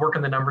deal,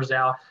 working the numbers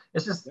out.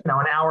 It's just, an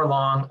hour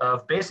long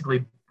of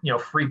basically,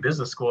 free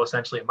business school,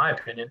 essentially, in my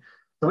opinion.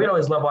 So we'd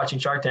always love watching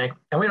Shark Tank,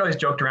 and we'd always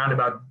joked around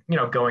about,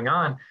 going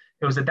on.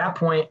 It was at that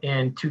point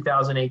in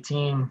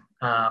 2018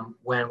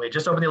 when we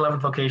just opened the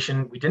 11th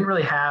location. We didn't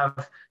really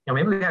have,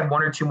 maybe we had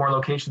 1 or 2 more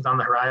locations on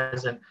the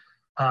horizon.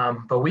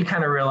 But we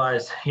kind of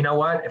realized,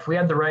 what, if we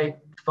had the right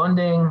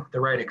funding,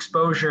 the right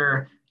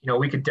exposure,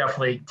 we could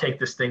definitely take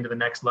this thing to the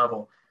next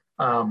level.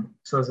 So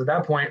it was at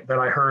that point that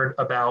I heard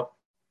about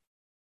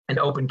an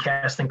open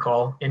casting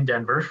call in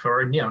Denver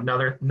for, none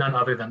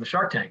other than the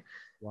Shark Tank.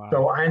 Wow.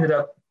 So I ended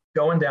up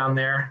going down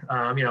there,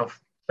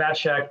 Fat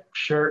Shack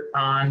shirt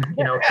on,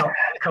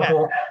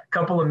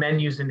 couple of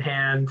menus in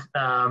hand,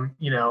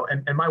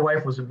 and my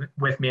wife was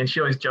with me, and she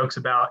always jokes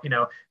about,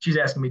 she's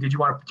asking me, do you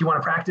want to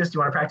practice? Do you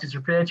want to practice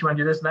your pitch? You want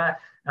to do this and that?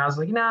 And I was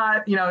like, nah,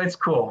 it's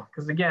cool.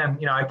 Cause again,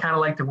 I kind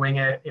of like to wing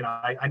it.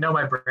 I know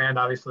my brand,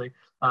 obviously.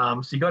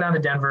 So you go down to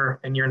Denver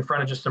and you're in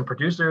front of just some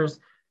producers.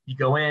 You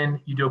go in,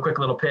 you do a quick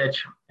little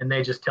pitch, and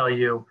they just tell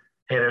you,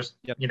 hey, there's,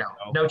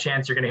 no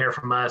chance you're going to hear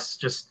from us.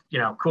 Just,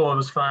 cool. It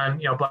was fun,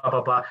 blah,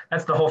 blah, blah.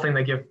 That's the whole thing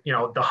they give,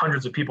 the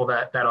hundreds of people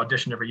that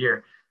audition every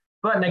year.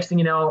 But next thing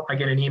you know, I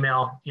get an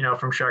email,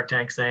 from Shark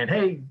Tank saying,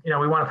 hey,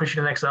 we want to push you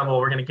to the next level.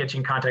 We're going to get you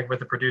in contact with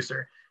the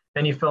producer.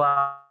 Then you fill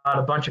out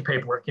a bunch of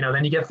paperwork,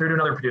 then you get through to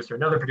another producer,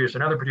 another producer,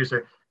 another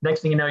producer.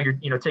 Next thing you know,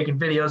 you're taking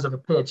videos of a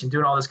pitch and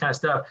doing all this kind of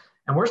stuff.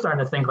 And we're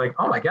starting to think like,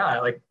 oh my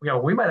God, like,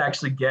 we might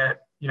actually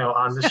get,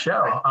 on the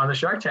show, on the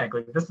Shark Tank.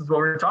 Like, this is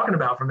what we were talking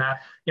about from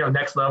that,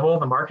 next level,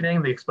 the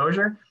marketing, the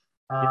exposure.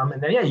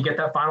 And then, you get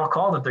that final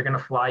call that they're going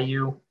to fly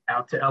you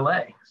out to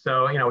LA.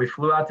 So, we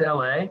flew out to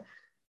LA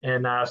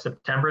in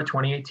September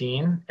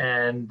 2018.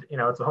 And,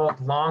 it's a whole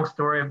long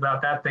story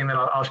about that thing that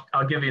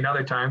I'll give you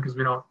another time, because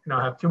we don't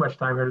have too much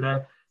time here today.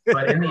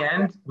 But in the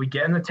end, we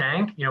get in the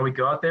tank, we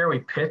go out there, we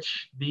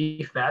pitch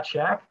the Fat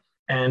Shack,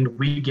 and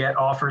we get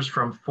offers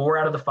from 4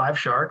 out of the 5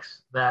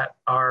 sharks that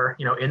are,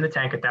 in the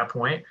tank at that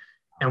point.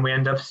 And we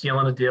end up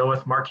sealing a deal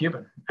with Mark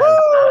Cuban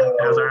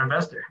as our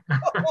investor.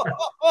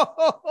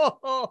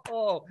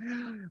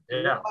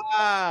 Yeah.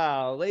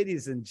 Wow.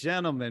 Ladies and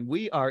gentlemen,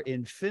 we are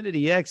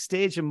Infinity X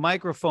Stage and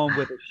Microphone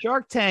with a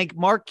Shark Tank.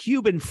 Mark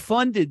Cuban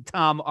funded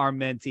Tom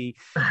Armenti,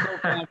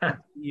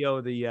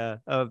 CEO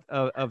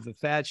of the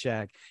Fat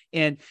Shack.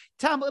 And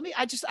Tom,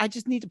 I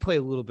just need to play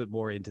a little bit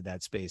more into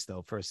that space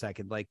though for a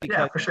second. Because,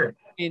 yeah, for sure.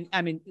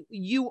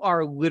 You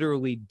are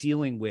literally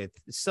dealing with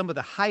some of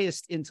the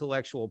highest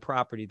intellectual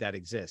property that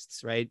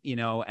exists, right?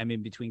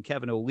 Between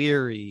Kevin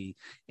O'Leary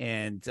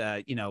and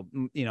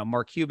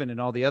Mark Cuban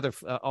and all the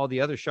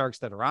other sharks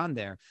that are on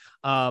there.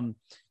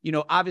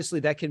 Obviously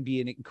that can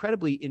be an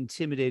incredibly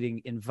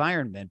intimidating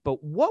environment.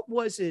 But what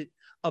was it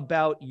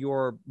about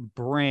your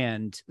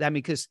brand?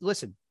 Because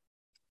listen,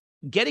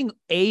 getting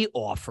a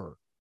offer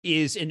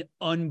is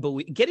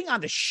getting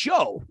on the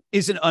show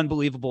is an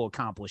unbelievable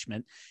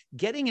accomplishment.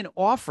 Getting an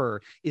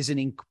offer is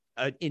an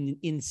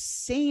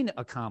insane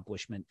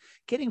accomplishment.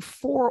 Getting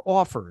 4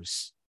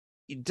 offers,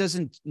 it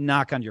doesn't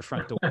knock on your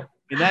front door.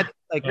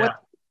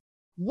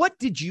 What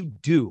did you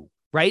do?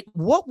 Right?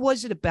 What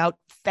was it about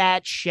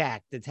Fat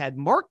Shack that had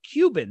Mark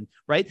Cuban,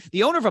 right?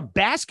 The owner of a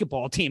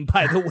basketball team,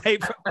 by the way,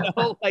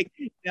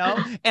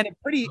 and a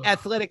pretty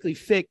athletically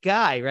fit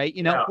guy, right?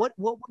 What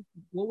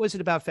was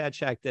it about Fat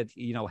Shack that,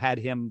 had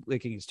him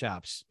licking his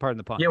chops? Pardon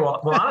the pun. Yeah, well,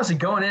 honestly,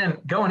 going in,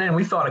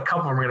 we thought a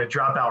couple of them were going to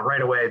drop out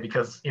right away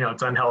because,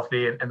 it's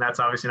unhealthy. And that's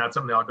obviously not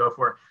something I'll go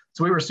for.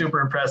 So we were super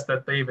impressed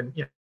that they even,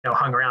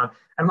 hung around.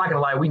 I'm not going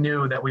to lie. We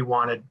knew that we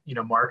wanted,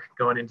 Mark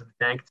going into the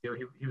tank too.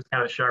 He was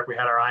kind of the shark we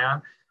had our eye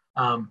on.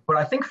 But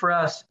I think for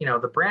us,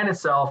 the brand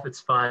itself, it's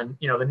fun.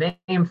 The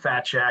name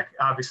Fat Shack,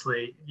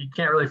 obviously, you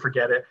can't really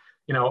forget it.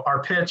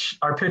 Our pitch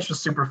was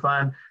super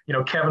fun.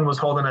 Kevin was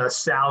holding a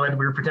salad.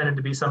 We were pretending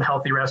to be some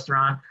healthy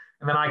restaurant.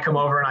 And then I come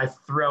over and I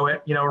throw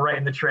it, right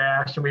in the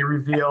trash. And we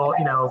reveal,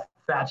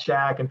 Fat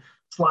Shack and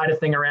slide a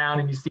thing around.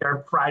 And you see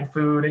our fried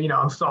food and,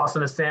 I'm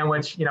saucing a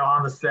sandwich,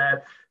 on the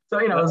set. So,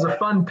 it was a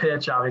fun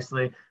pitch,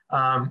 obviously.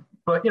 But,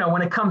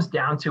 when it comes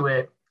down to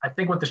it, I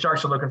think what the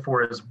Sharks are looking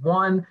for is,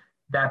 one,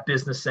 that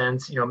business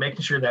sense,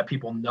 making sure that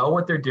people know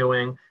what they're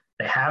doing,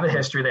 they have a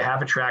history, they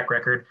have a track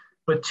record.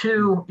 But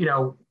 2,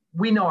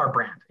 we know our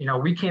brand.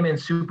 We came in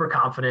super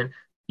confident.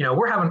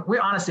 We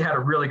honestly had a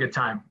really good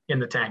time in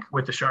the tank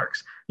with the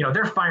Sharks.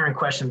 They're firing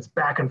questions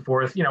back and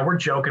forth. We're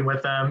joking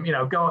with them,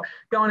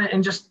 going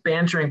and just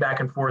bantering back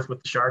and forth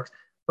with the Sharks.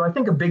 So I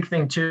think a big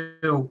thing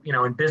too,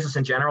 in business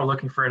in general,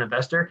 looking for an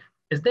investor,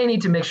 is they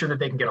need to make sure that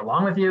they can get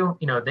along with you.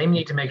 They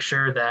need to make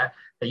sure that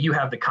you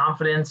have the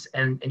confidence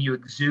and you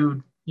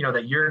exude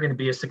that you're going to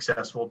be a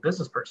successful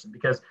business person,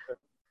 because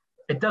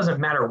it doesn't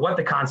matter what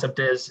the concept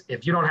is.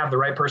 If you don't have the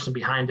right person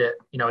behind it,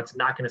 it's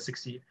not going to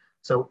succeed.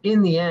 So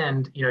in the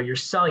end, you're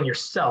selling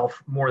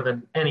yourself more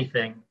than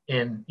anything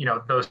in,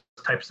 those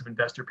types of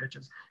investor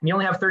pitches. And you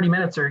only have 30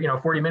 minutes or,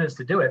 40 minutes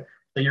to do it.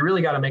 So you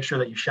really got to make sure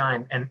that you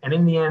shine. And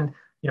in the end,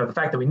 the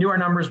fact that we knew our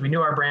numbers, we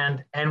knew our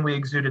brand, and we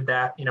exuded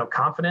that,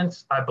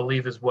 confidence, I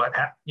believe is what,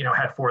 had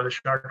 4 of the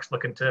Sharks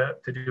looking to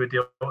do a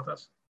deal with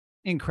us.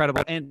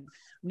 Incredible. And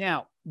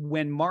now,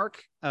 when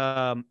Mark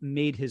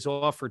made his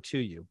offer to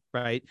you,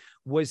 right,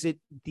 was it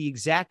the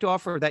exact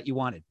offer that you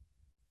wanted?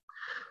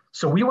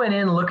 So we went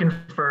in looking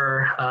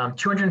for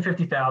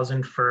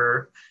 $250,000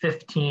 for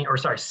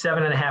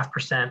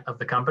 7.5% of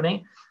the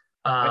company.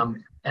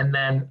 And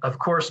then, of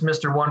course,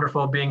 Mr.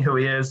 Wonderful, being who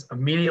he is,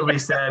 immediately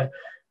said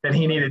that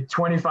he needed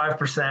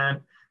 25%.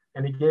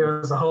 And he gave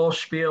us a whole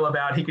spiel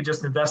about he could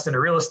just invest in a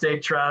real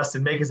estate trust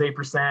and make his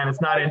 8%.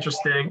 It's not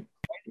interesting.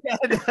 Yeah.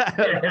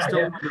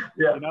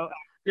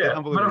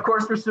 But of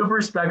course, we're super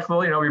respectful.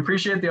 We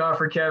appreciate the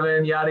offer,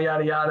 Kevin, yada,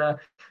 yada, yada.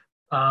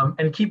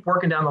 And keep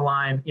working down the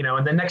line,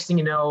 and the next thing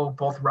you know,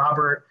 both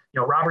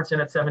Robert's in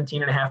at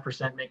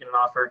 17.5% making an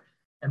offer.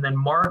 And then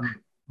Mark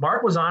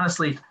was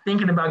honestly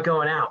thinking about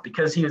going out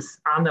because he was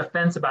on the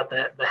fence about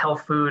the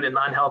health food and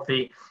the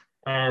unhealthy.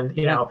 And,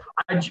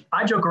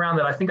 I joke around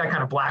that I think I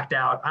kind of blacked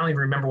out. I don't even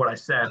remember what I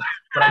said,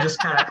 but I just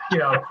kind of,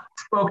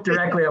 spoke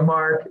directly at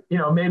Mark,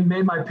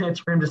 made my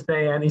pitch for him to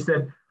stay in. He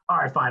said, all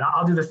right, fine,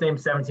 I'll do the same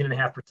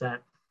 17.5%.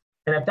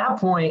 And at that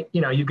point,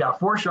 you've got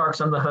 4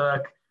 sharks on the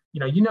hook.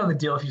 You know the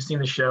deal if you've seen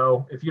the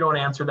show. If you don't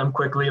answer them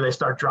quickly, they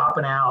start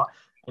dropping out.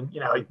 and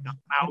you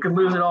could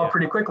lose it all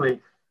pretty quickly.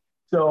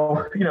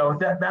 So,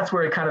 that's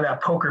where kind of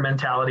that poker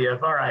mentality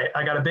of, all right,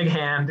 I got a big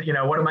hand,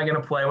 what am I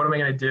going to play? What am I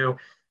going to do?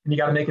 And you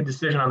got to make a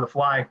decision on the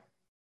fly.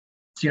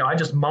 So, I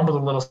just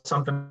mumbled a little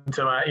something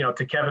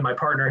to Kevin, my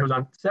partner, who's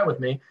on set with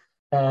me,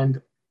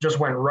 and just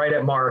went right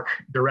at Mark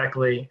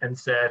directly and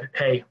said,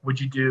 hey, would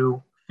you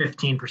do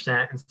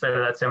 15% instead of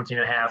that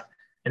 17.5?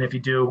 And if you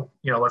do,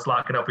 let's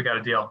lock it up. We got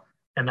a deal.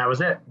 And that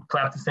was it.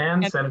 Clapped his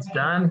hands, said it's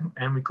done,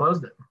 and we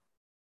closed it.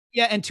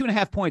 Yeah, and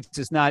 2.5 points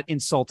is not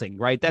insulting,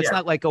 right? That's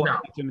not like going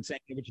up to him and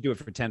saying, would you do it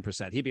for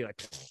 10%? He'd be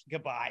like,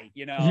 goodbye,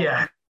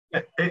 Yeah,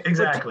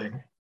 exactly.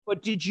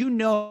 But did you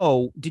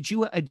know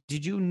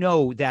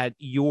that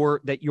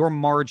your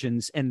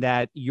margins and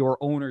that your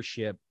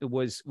ownership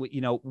was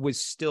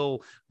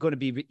still going to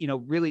be,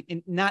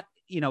 really not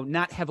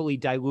heavily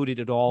diluted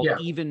at all,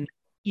 even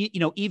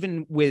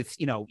with,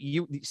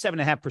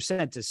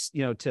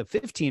 7.5% to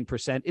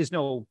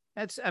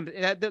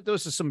 15%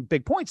 those are some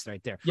big points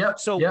right there. Yeah.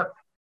 So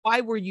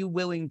why were you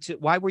willing to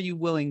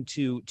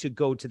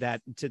go to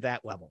that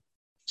level?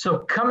 So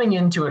coming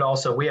into it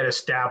also, we had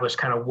established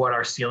kind of what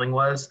our ceiling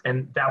was,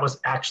 and that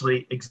was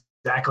actually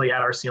exactly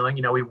at our ceiling.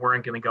 We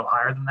weren't going to go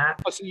higher than that.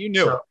 Oh, so you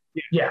knew.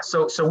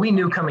 So we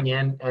knew coming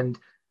in, and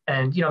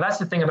that's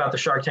the thing about the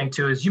Shark Tank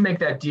too, is you make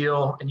that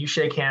deal and you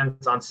shake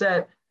hands on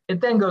set. It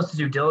then goes to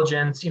due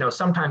diligence.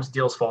 Sometimes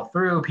deals fall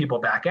through, people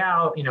back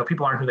out,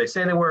 people aren't who they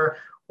say they were,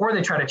 or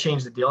they try to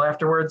change the deal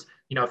afterwards.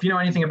 If you know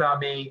anything about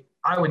me,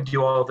 I would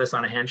do all of this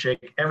on a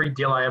handshake. Every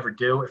deal I ever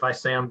do, if I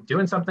say I'm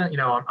doing something,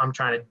 I'm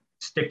trying to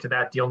stick to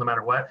that deal no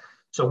matter what.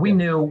 So we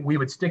knew we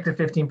would stick to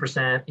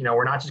 15%.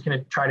 We're not just going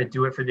to try to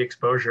do it for the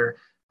exposure.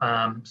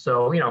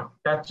 So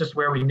that's just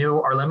where we knew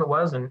our limit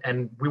was,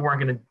 and we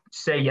weren't going to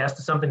say yes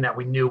to something that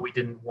we knew we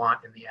didn't want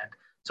in the end.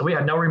 So we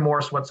had no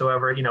remorse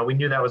whatsoever. We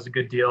knew that was a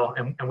good deal,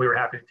 and we were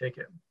happy to take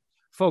it.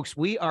 Folks,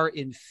 we are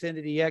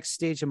Infinity X,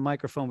 Stage and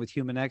Microphone with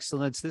Human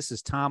Excellence. This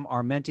is Tom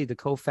Armenti, the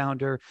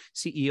co-founder,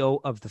 CEO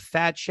of the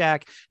Fat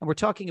Shack, and we're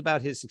talking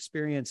about his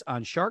experience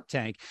on Shark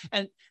Tank.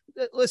 And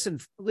listen,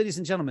 ladies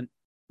and gentlemen,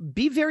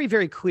 be very,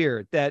 very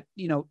clear that,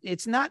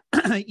 it's not,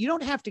 you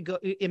don't have to go.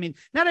 I mean,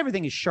 not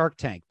everything is Shark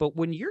Tank, but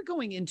when you're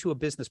going into a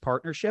business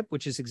partnership,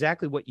 which is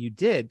exactly what you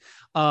did,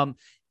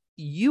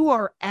 you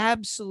are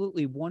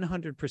absolutely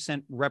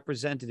 100%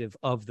 representative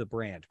of the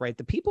brand, right?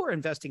 The people are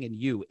investing in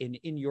you,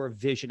 in your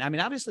vision. I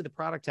mean, obviously the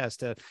product has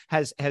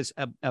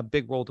a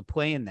big role to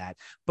play in that,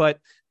 but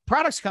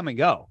products come and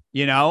go,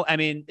 I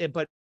mean,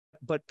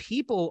 but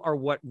people are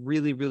what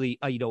really, really,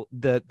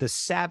 the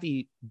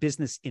savvy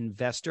business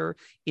investor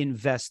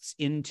invests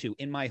into,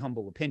 in my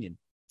humble opinion.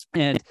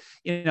 And,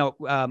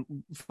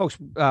 folks,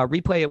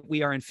 replay it.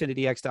 We are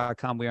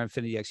InfinityX.com. We are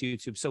InfinityX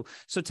YouTube.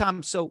 So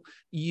Tom, so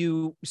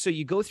you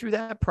go through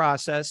that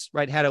process,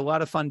 right? Had a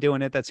lot of fun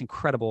doing it. That's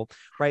incredible,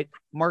 right?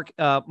 Mark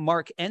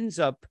ends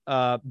up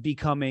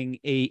becoming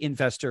a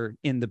investor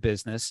in the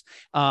business.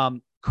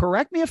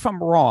 Correct me if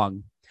I'm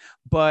wrong,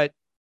 but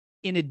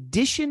in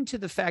addition to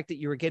the fact that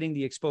you were getting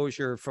the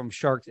exposure from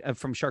Shark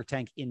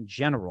Tank in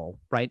general,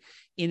 right?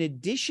 In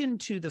addition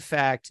to the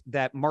fact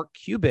that Mark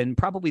Cuban,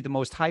 probably the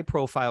most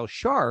high-profile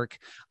shark,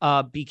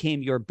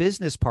 became your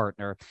business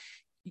partner,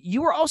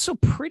 you were also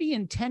pretty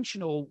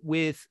intentional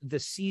with the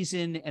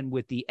season and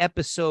with the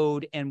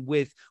episode and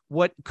with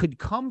what could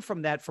come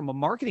from that from a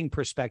marketing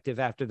perspective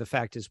after the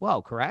fact as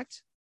well,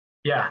 correct?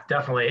 Yeah,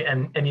 definitely.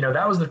 And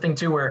that was the thing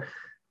too, where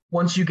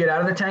once you get out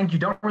of the tank, you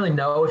don't really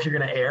know if you're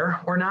going to air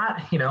or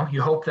not.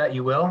 You hope that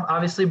you will,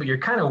 obviously, but you're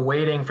kind of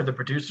waiting for the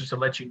producers to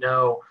let you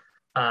know,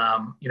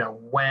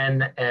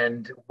 when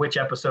and which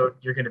episode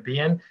you're going to be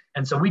in.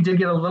 And so we did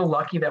get a little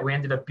lucky that we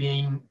ended up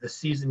being the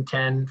season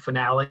 10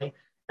 finale,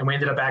 and we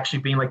ended up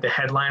actually being like the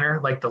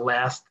headliner, like the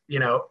last,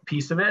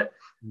 piece of it.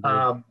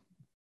 Mm-hmm.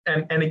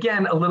 And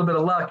again, a little bit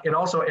of luck. It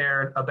also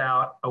aired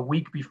about a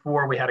week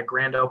before we had a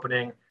grand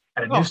opening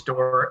at a new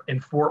store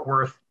in Fort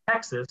Worth,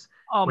 Texas,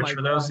 which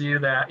for those of you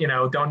that,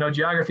 don't know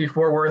geography,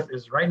 Fort Worth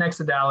is right next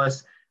to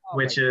Dallas,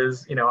 which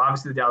is,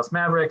 obviously the Dallas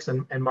Mavericks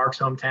and Mark's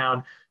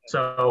hometown.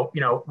 So,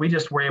 we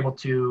just were able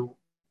to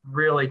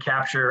really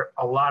capture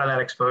a lot of that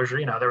exposure.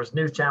 There was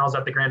news channels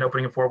at the grand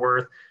opening in Fort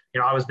Worth.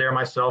 I was there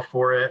myself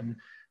for it. And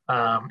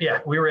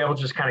we were able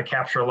to just kind of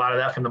capture a lot of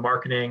that from the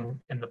marketing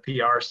and the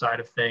PR side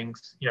of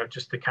things,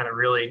 just to kind of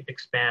really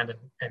expand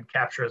and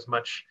capture as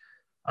much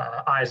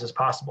eyes as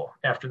possible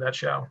after that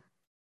show.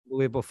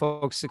 Unbelievable,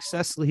 folks.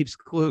 Success leaves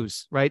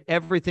clues, right?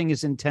 Everything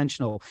is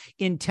intentional.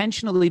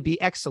 Intentionally be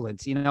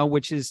excellent,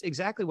 which is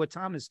exactly what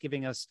Tom is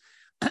giving us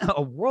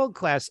a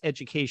world-class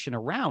education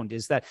around,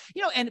 is that,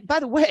 and by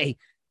the way,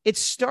 it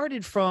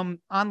started from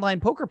online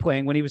poker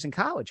playing when he was in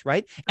college,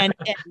 right? And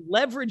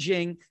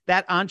leveraging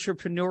that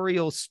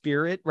entrepreneurial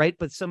spirit, right?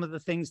 But some of the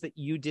things that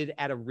you did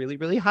at a really,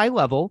 really high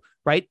level,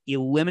 right?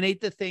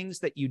 Eliminate the things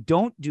that you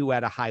don't do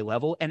at a high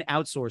level and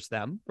outsource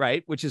them,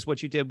 right? Which is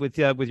what you did with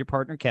your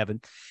partner,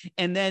 Kevin.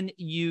 And then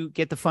you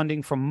get the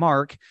funding from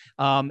Mark.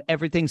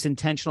 Everything's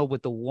intentional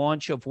with the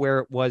launch of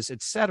where it was,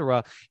 et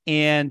cetera.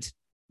 And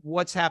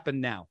what's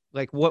happened now?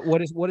 Like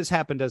what has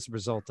happened as a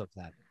result of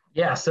that?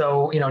 Yeah.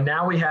 So,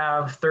 now we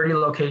have 30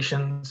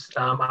 locations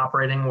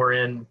operating. We're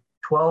in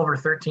 12 or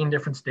 13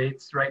 different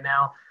states right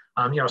now.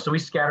 So we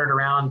scattered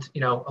around,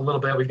 a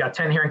little bit. We've got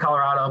 10 here in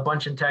Colorado, a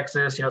bunch in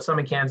Texas, some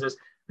in Kansas.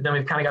 But then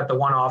we've kind of got the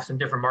one-offs in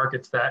different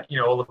markets that,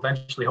 will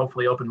eventually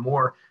hopefully open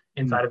more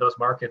inside of those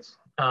markets.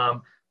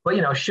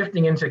 But,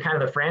 shifting into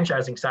kind of the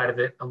franchising side of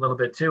it a little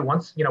bit too.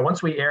 Once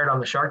we aired on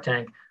the Shark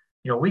Tank,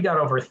 we got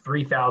over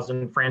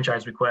 3,000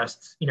 franchise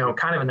requests,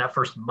 kind of in that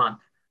first month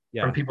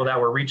from people that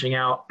were reaching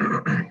out,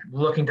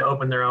 looking to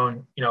open their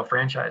own,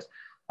 franchise.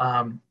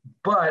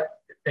 But,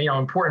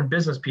 important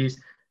business piece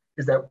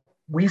is that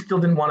we still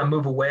didn't want to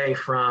move away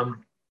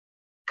from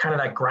kind of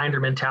that grinder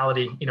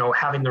mentality,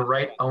 having the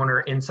right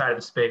owner inside of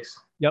the space.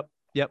 Yep.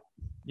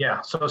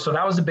 Yeah. So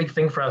that was a big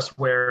thing for us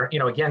where,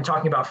 again,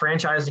 talking about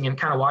franchising and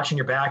kind of watching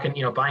your back and,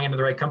 buying into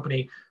the right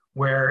company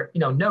where,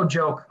 no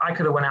joke, I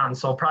could have went out and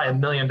sold probably $1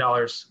 million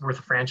worth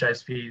of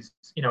franchise fees,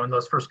 in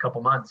those first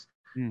couple months.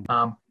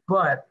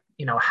 But,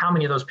 how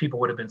many of those people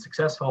would have been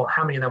successful?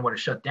 How many of them would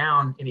have shut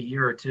down in a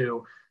year or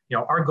two?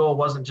 Our goal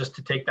wasn't just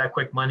to take that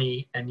quick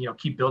money and,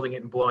 keep building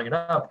it and blowing it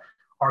up.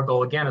 Our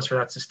goal, again, is for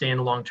that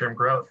sustained long-term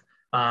growth.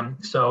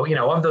 So,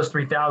 of those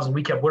 3,000,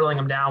 we kept whittling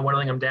them down,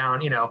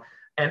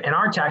 and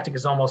our tactic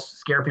is almost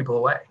scare people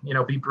away,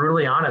 be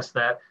brutally honest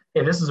that,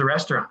 hey, this is a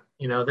restaurant,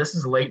 this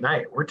is a late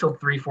night. We're till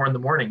 3, 4 in the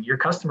morning. Your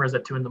customers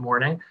at 2 in the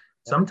morning,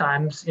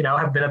 sometimes,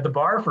 have been at the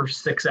bar for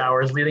 6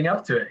 hours leading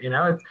up to it.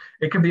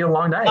 It could be a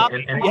long night.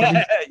 And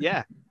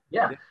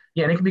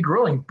and it can be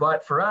grueling.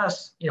 But for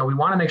us, we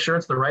want to make sure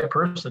it's the right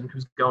person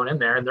who's going in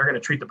there and they're going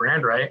to treat the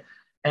brand right.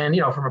 And,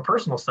 from a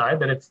personal side,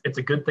 that it's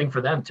a good thing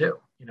for them too,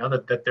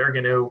 that they're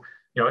going to,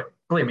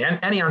 believe me,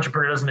 any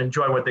entrepreneur doesn't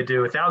enjoy what they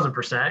do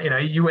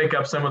 1,000%. You wake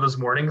up some of those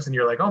mornings and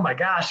you're like, oh my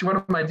gosh, what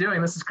am I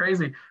doing? This is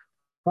crazy.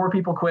 4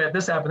 people quit,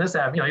 this happened.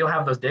 You'll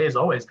have those days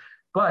always,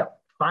 but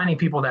finding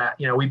people that,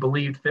 we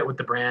believed fit with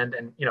the brand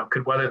and,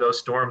 could weather those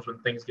storms when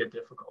things get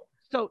difficult.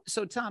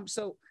 So Tom,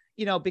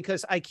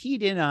 because I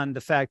keyed in on the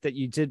fact that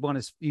you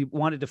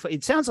wanted to,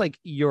 it sounds like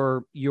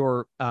your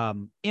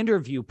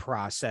interview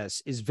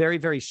process is very,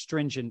 very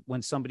stringent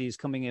when somebody is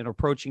coming in,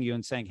 approaching you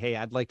and saying, hey,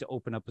 I'd like to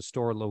open up a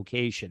store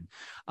location.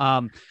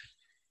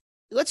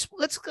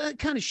 Let's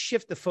kind of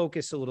shift the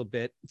focus a little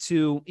bit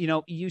to,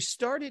 you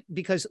started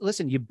because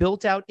listen, you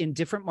built out in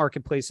different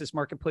marketplaces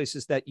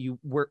that you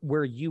were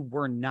where you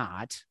were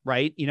not,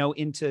 right?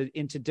 Into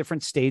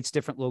different states,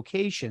 different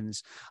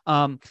locations.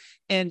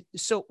 And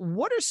so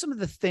what are some of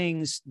the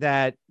things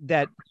that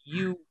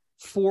you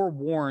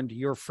forewarned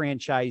your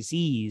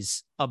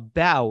franchisees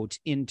about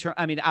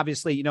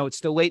obviously, it's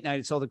still late night,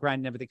 it's all the grind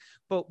and everything,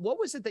 but what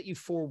was it that you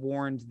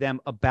forewarned them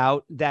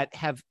about that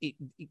have it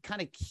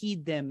kind of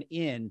keyed them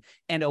in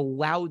and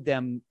allowed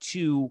them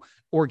to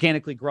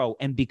organically grow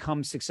and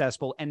become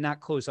successful and not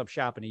close up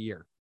shop in a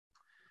year?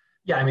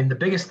 Yeah. The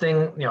biggest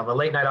thing, the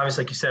late night,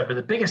 obviously, like you said, but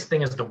the biggest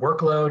thing is the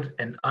workload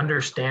and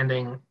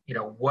understanding,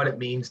 what it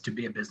means to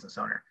be a business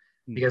owner.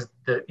 Because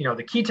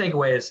the key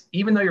takeaway is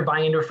even though you're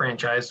buying into a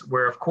franchise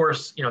where, of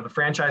course, the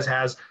franchise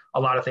has a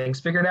lot of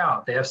things figured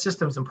out, they have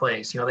systems in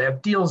place, they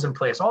have deals in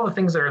place, all the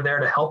things that are there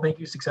to help make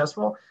you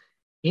successful.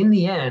 In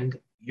the end,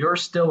 you're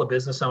still a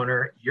business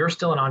owner, you're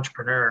still an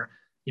entrepreneur,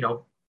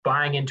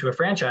 buying into a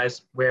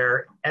franchise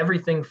where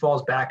everything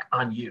falls back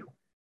on you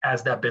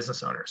as that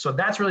business owner. So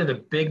that's really the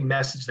big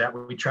message that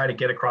we try to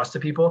get across to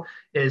people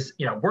is,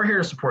 we're here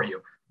to support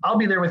you. I'll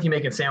be there with you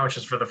making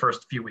sandwiches for the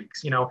first few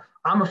weeks.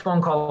 I'm a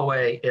phone call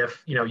away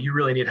if, you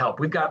really need help.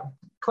 We've got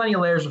plenty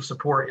of layers of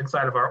support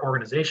inside of our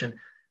organization.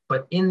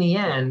 But in the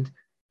end,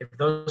 if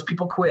those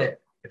people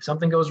quit, if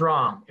something goes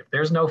wrong, if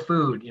there's no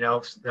food,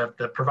 if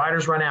the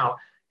providers run out,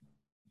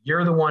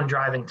 you're the one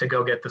driving to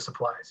go get the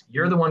supplies.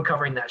 You're the one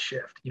covering that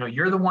shift.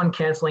 You're the one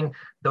canceling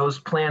those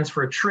plans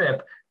for a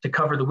trip to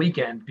cover the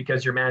weekend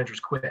because your managers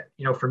quit.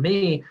 For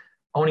me,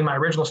 owning my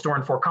original store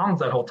in Fort Collins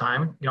that whole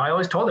time, I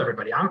always told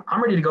everybody, I'm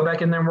ready to go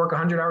back in there and work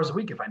 100 hours a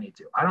week if I need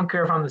to. I don't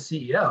care if I'm the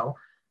CEO.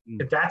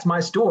 If that's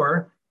my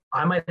store,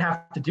 I might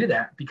have to do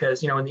that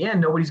because, in the end,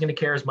 nobody's going to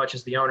care as much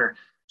as the owner.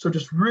 So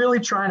just really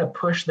trying to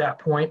push that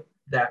point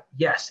that,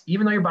 yes,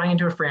 even though you're buying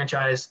into a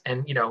franchise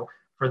and,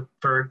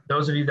 for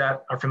those of you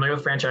that are familiar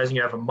with franchising,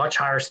 you have a much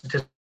higher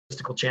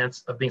statistical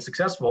chance of being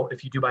successful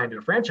if you do buy into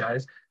a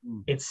franchise.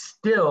 It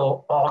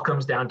still all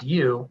comes down to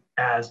you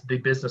as the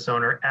business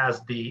owner,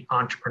 as the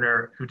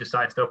entrepreneur who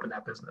decides to open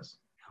that business.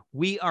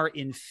 We are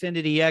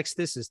Infinity X.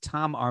 This is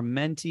Tom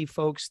Armenti,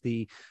 folks,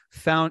 the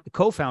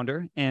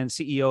co-founder and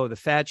CEO of the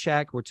Fat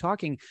Shack. We're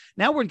getting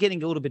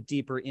a little bit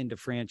deeper into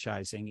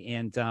franchising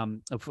and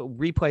a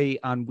replay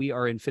on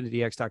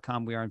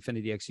weareinfinityx.com, We Are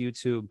Infinity X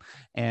YouTube,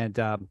 and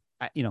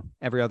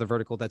every other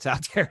vertical that's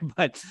out there.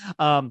 But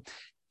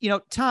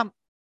Tom,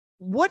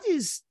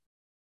 what's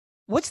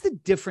the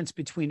difference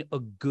between a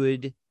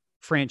good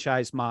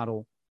franchise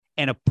model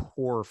and a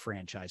poor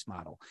franchise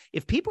model?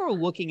 If people are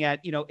looking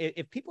at,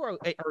 if people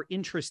are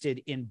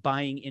interested in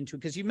buying into,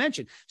 because you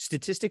mentioned,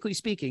 statistically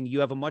speaking, you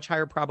have a much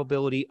higher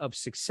probability of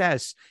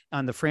success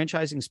on the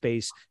franchising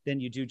space than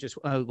you do just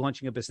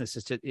launching a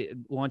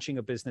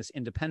business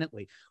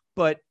independently.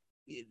 But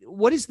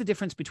what is the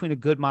difference between a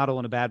good model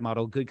and a bad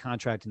model, a good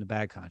contract and a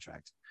bad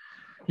contract?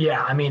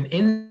 Yeah, I mean,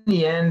 in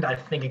the end, I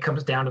think it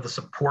comes down to the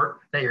support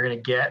that you're going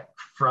to get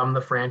from the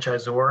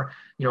franchisor.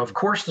 Of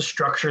course, the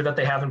structure that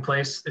they have in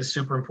place is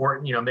super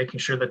important, making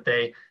sure that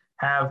they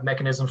have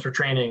mechanisms for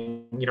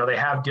training, they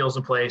have deals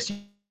in place,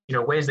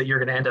 ways that you're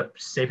going to end up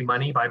saving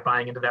money by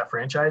buying into that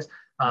franchise.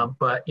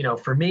 But,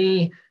 for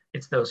me,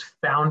 it's those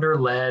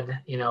founder-led,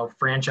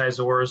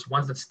 franchisors,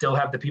 ones that still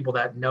have the people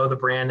that know the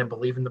brand and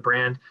believe in the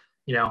brand.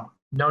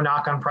 No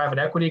knock on private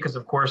equity, because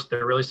of course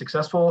they're really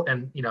successful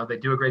and they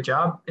do a great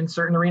job in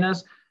certain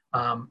arenas.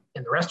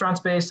 In the restaurant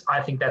space,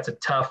 I think that's a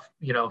tough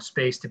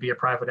space to be a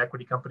private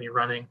equity company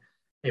running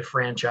a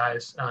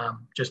franchise,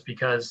 just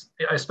because,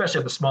 especially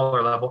at the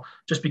smaller level,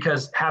 just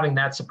because having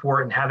that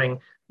support and having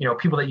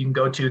people that you can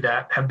go to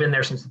that have been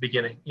there since the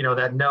beginning,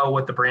 that know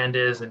what the brand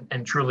is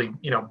and truly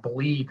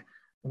believe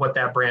what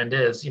that brand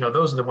is.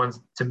 Those are the ones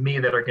to me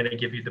that are going to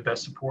give you the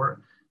best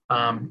support.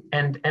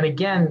 And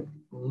again,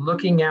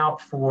 looking out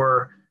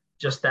for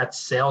just that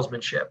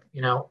salesmanship.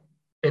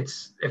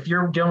 If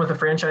you're dealing with a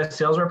franchise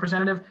sales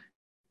representative,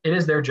 it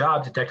is their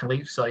job to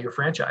technically sell your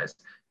franchise,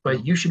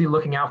 but you should be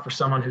looking out for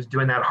someone who's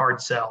doing that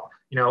hard sell.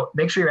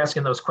 Make sure you're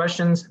asking those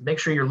questions. Make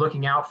sure you're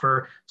looking out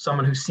for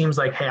someone who seems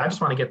like, hey, I just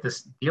want to get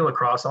this deal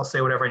across. I'll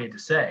say whatever I need to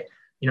say.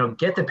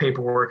 Get the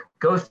paperwork,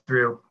 go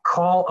through,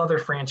 call other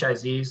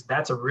franchisees.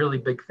 That's a really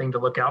big thing to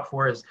look out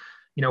for is,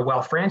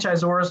 while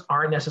franchisors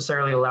aren't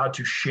necessarily allowed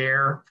to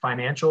share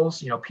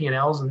financials,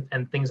 P&Ls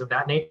and things of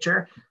that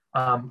nature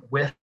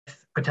with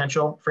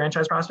potential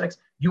franchise prospects,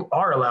 you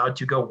are allowed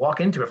to go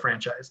walk into a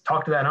franchise,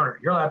 talk to that owner.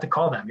 You're allowed to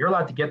call them. You're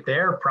allowed to get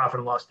their profit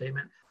and loss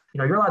statement.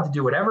 You're allowed to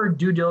do whatever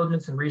due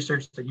diligence and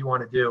research that you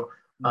want to do.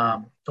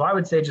 So I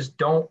would say just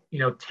don't,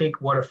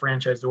 take what a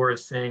franchisor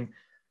is saying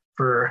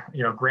for,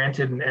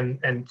 granted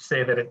and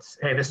say that it's,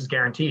 hey, this is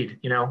guaranteed,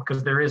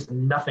 because there is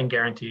nothing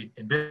guaranteed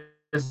in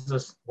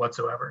business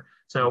whatsoever.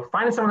 So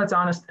finding someone that's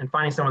honest and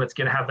finding someone that's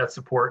going to have that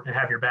support and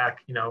have your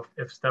back,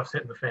 if stuff's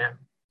hitting the fan.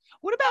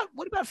 What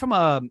about from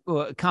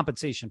a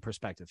compensation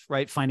perspective,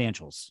 right?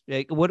 Financials.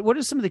 What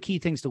are some of the key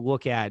things to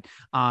look at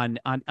on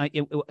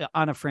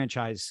a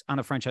franchise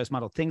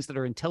model? Things that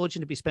are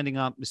intelligent to be spending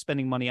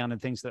money on,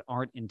 and things that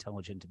aren't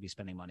intelligent to be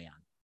spending money on.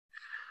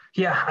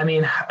 Yeah, I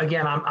mean,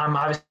 again, I'm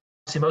obviously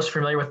most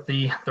familiar with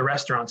the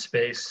restaurant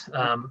space.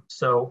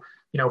 So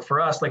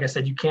for us, like I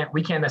said,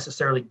 we can't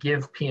necessarily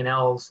give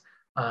P&Ls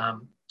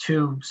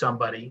to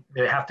somebody.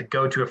 They have to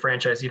go to a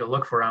franchisee to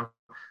look for them.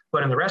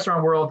 But in the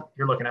restaurant world,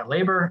 you're looking at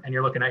labor and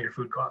you're looking at your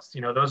food costs.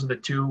 Those are the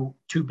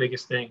two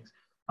biggest things.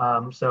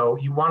 So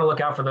you want to look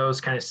out for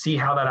those, kind of see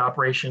how that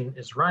operation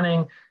is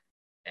running,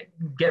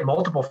 get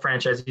multiple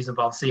franchisees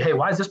involved, see, hey,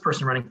 why is this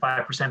person running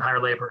 5%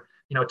 higher labor?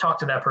 Talk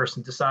to that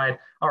person, decide,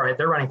 all right,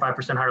 they're running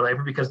 5% higher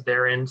labor because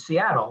they're in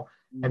Seattle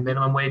and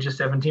minimum wage is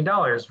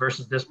 $17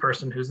 versus this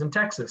person who's in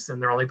Texas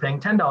and they're only paying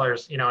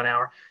 $10, an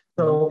hour.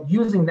 So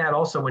using that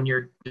also when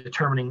you're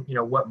determining,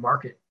 what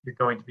market you're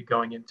going to be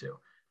going into.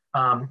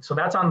 So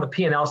that's on the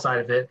P&L side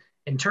of it.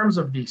 In terms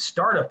of the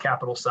startup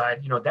capital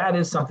side, that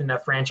is something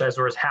that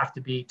franchisors have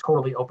to be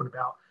totally open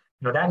about.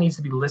 That needs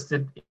to be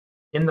listed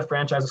in the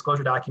franchise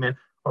disclosure document,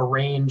 a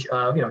range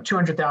of,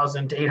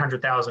 200,000 to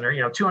 800,000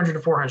 or, 200 to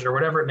 400 or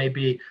whatever it may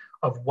be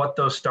of what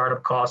those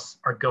startup costs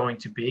are going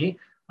to be.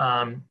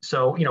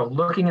 So,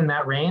 looking in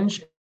that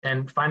range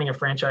and finding a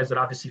franchise that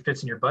obviously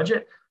fits in your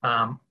budget.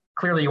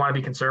 Clearly you want to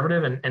be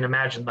conservative and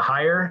imagine the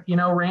higher,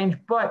 range,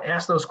 but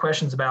ask those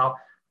questions about,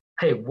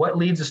 hey, what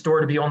leads a store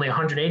to be only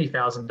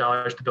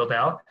 $180,000 to build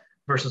out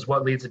versus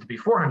what leads it to be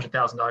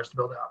 $400,000 to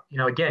build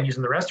out? Again,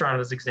 using the restaurant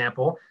as an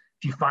example,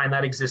 if you find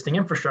that existing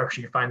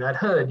infrastructure, you find that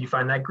hood, you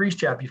find that grease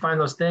trap, you find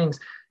those things,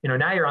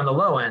 now you're on the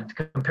low end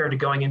compared to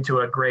going into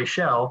a gray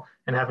shell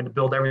and having to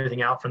build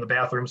everything out from the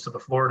bathrooms to the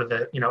floor to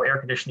the, air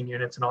conditioning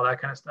units and all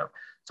that kind of stuff.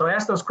 So I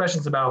ask those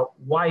questions about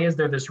why is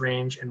there this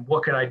range and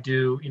what could I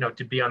do,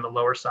 to be on the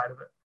lower side of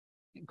it.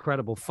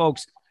 Incredible,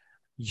 folks.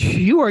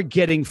 You are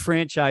getting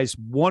franchise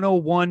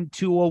 101,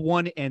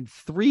 201, and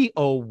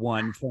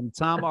 301 from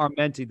Tom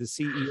Armenti, the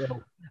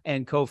CEO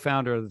and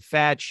co-founder of the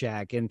Fat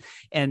Shack. And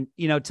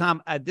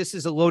Tom, this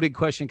is a loaded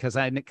question because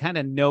I kind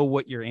of know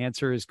what your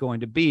answer is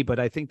going to be, but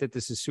I think that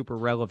this is super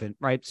relevant,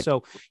 right?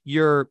 So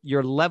you're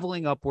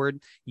leveling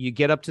upward. You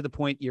get up to the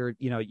point you're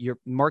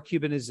Mark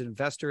Cuban is an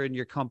investor in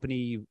your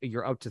company.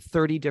 You're up to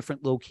 30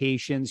 different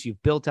locations.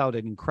 You've built out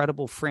an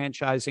incredible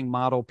franchising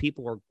model.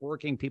 People are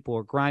working, people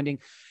are grinding.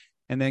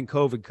 And then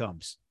COVID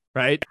comes,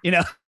 right?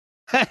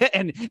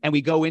 And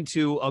we go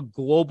into a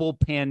global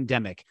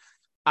pandemic.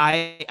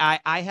 I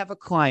have a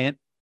client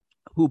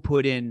who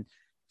put in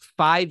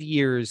 5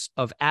 years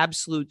of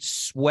absolute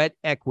sweat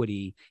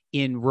equity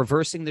in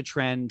reversing the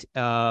trend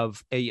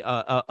of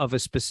a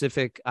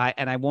specific,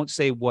 and I won't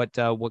say what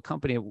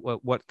company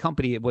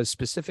it was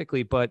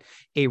specifically, but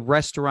a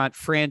restaurant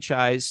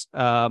franchise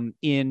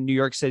in New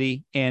York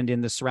City and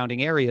in the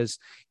surrounding areas,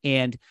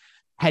 and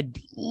had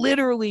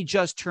literally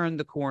just turned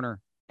the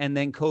corner, and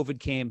then COVID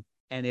came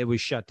and it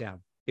was shut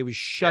down. It was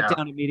shut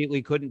down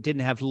immediately. Didn't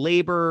have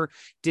labor,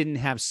 didn't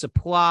have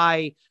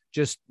supply,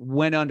 just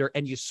went under,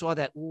 and you saw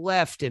that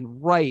left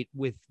and right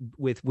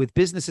with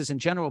businesses in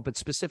general, but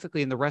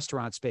specifically in the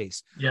restaurant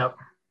space. Yep.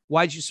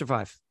 Why'd you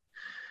survive?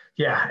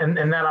 Yeah. And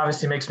that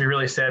obviously makes me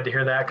really sad to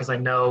hear that, because I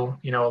know,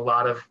 a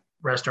lot of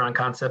restaurant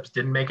concepts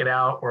didn't make it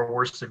out or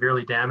were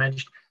severely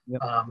damaged.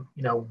 Yep.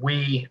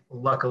 We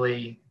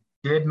luckily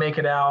did make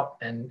it out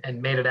and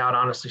made it out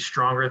honestly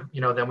stronger,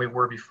 than we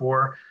were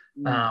before.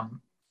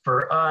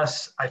 For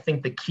us, I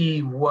think the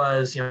key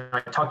was,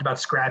 I talked about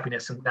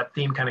scrappiness, and that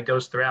theme kind of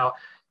goes throughout.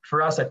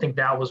 For us, I think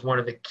that was one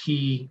of the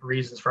key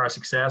reasons for our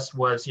success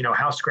was,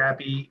 how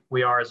scrappy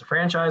we are as a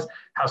franchise,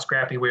 how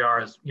scrappy we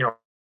are as,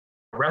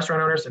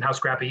 restaurant owners, and how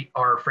scrappy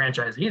our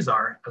franchisees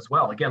are as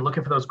well. Again,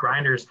 looking for those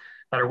grinders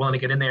that are willing to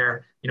get in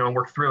there, and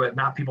work through it,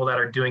 not people that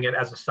are doing it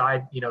as a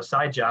side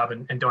job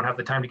and don't have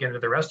the time to get into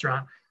the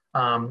restaurant.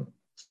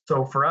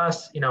 So for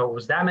us, it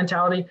was that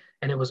mentality.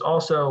 And it was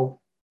also,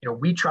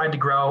 we tried to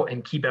grow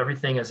and keep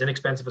everything as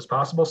inexpensive as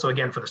possible. So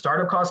again, for the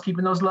startup costs,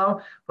 keeping those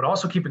low, but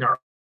also keeping our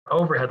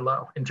overhead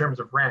low in terms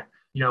of rent.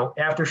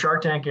 After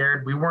Shark Tank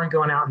aired, we weren't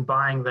going out and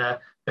buying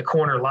the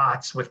corner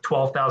lots with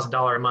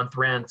 $12,000 a month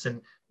rents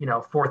and,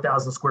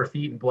 4,000 square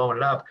feet and blowing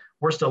it up.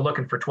 We're still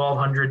looking for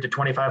 1,200 to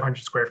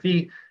 2,500 square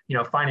feet,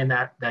 finding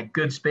that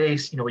good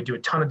space. We do a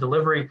ton of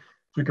delivery.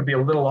 We could be a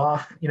little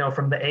off,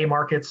 from the A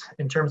markets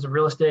in terms of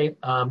real estate.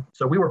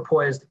 So we were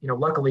poised,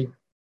 luckily,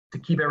 to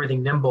keep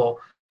everything nimble.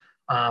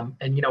 And,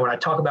 when I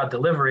talk about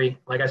delivery,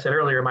 like I said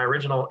earlier, my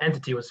original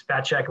entity was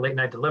Fat Shack Late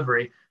Night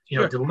Delivery.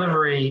 Sure.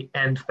 Delivery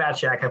and Fat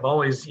Shack have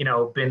always,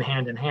 been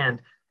hand in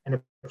hand.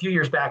 And a few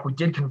years back, we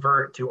did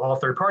convert to all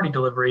third-party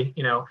delivery,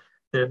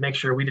 to make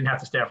sure we didn't have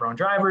to staff our own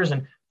drivers.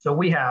 And so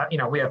we have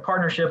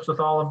partnerships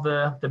with all of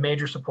the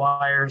major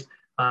suppliers,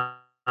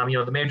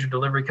 the major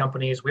delivery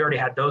companies. We already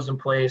had those in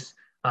place.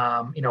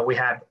 We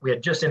had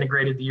just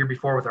integrated the year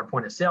before with our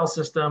point of sale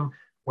system,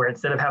 where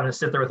instead of having to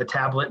sit there with a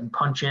tablet and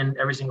punch in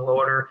every single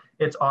order,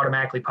 it's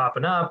automatically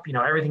popping up.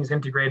 Everything's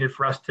integrated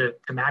for us to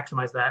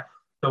maximize that.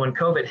 So when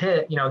COVID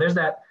hit, there's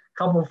that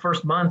couple of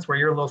first months where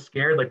you're a little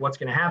scared, like what's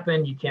going to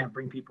happen? You can't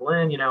bring people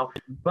in,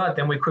 but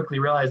then we quickly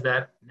realized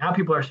that now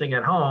people are staying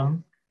at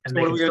home and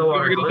they can still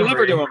order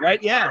delivery to them,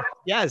 right? Yeah.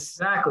 Yes.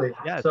 Exactly.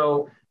 Yes.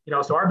 So,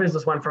 so our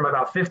business went from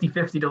about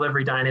 50-50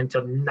 delivery dine-in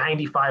to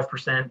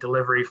 95%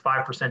 delivery,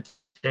 5%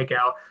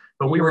 takeout,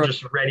 but we were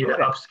just ready to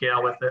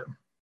upscale with it.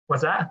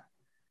 What's that?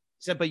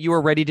 But you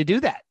were ready to do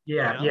that.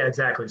 Yeah,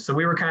 exactly. So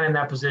we were kind of in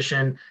that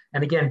position.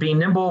 And again, being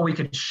nimble, we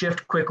could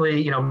shift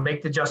quickly,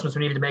 make the adjustments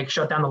we needed to make,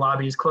 shut down the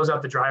lobbies, close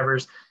out the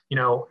drivers,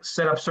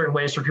 set up certain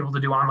ways for people to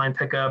do online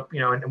pickup,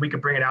 and we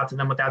could bring it out to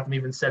them without them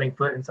even setting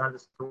foot inside the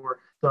store.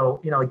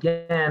 So,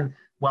 again,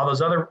 while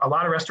a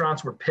lot of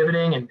restaurants were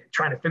pivoting and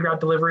trying to figure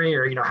out delivery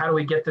or, how do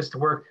we get this to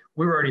work?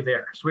 We were already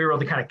there. So we were able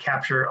to kind of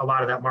capture a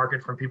lot of that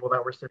market from people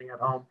that were sitting at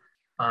home.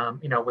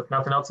 With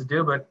nothing else to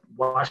do but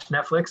watch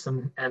Netflix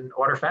and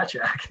order Fat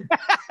Shack.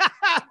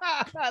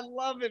 I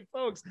love it,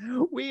 folks.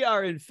 We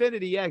are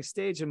Infinity X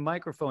Stage and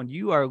Microphone.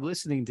 You are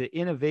listening to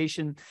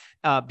Innovation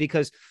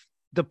because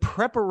the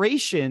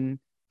preparation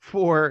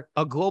for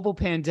a global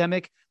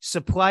pandemic,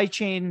 supply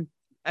chain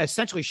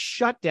essentially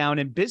shutdown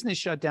and business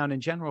shutdown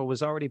in general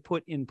was already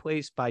put in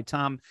place by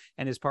Tom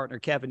and his partner,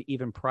 Kevin,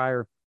 even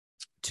prior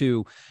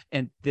to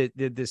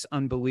this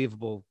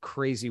unbelievable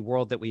crazy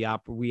world that we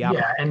operate.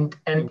 Yeah, and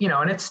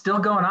it's still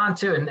going on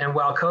too. And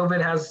while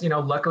COVID has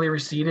luckily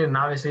receded, and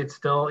obviously it's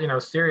still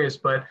serious,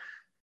 but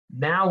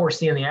now we're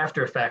seeing the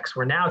after effects.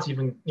 Where now it's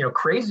even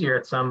crazier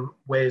at some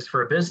ways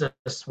for a business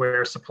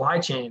where supply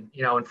chain,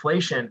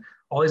 inflation,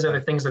 all these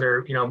other things that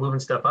are moving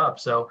stuff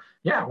up. So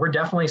yeah, we're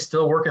definitely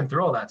still working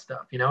through all that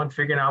stuff, and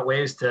figuring out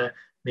ways to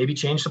maybe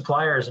change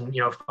suppliers and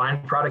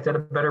find product at a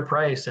better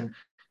price and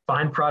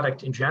find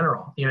product in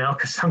general,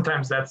 because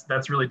sometimes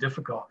that's really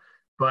difficult.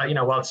 But,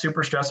 while it's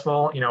super stressful,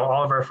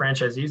 all of our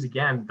franchisees,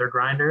 again, they're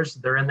grinders.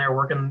 They're in there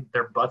working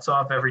their butts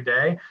off every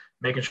day,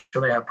 making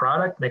sure they have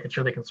product, making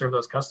sure they can serve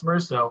those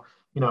customers. So,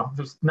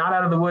 there's not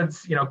out of the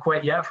woods,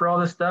 quite yet for all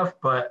this stuff,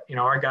 but,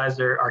 our guys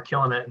are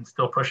killing it and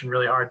still pushing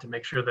really hard to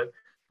make sure that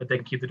they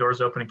can keep the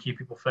doors open and keep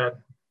people fed.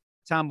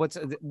 Tom,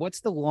 what's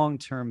the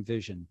long-term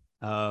vision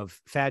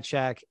of Fat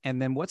Shack?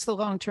 And then what's the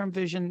long-term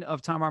vision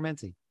of Tom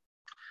Armenti?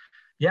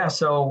 Yeah.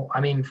 So,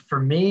 for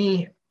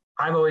me,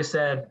 I've always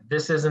said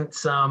this isn't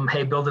some,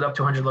 hey, build it up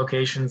to 100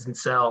 locations and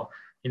sell.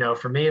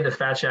 For me, the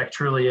Fat Shack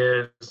truly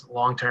is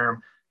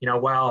long-term.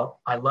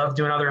 While I love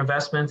doing other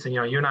investments and,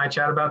 you and I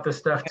chat about this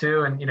stuff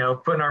too, and,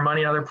 putting our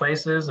money in other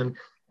places and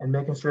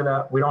making sure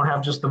that we don't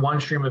have just the one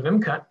stream of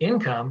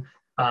income.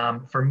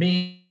 For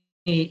me,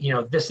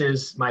 this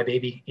is my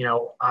baby.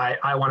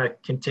 I want to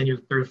continue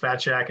through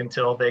Fat Shack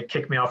until they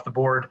kick me off the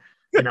board.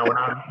 When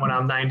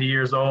I'm 90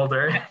 years old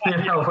or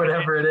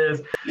whatever it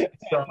is.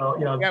 So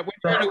when you're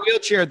in a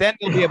wheelchair, then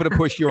they'll be able to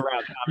push you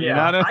around.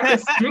 Yeah,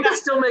 you can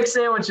still make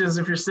sandwiches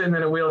if you're sitting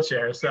in a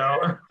wheelchair.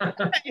 So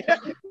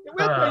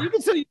you can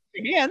still use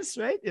your hands,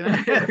 right?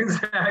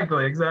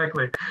 Exactly.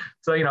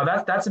 So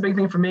that's a big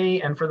thing for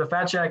me, and for the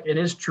Fat Shack, it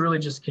is truly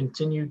just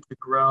continue to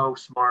grow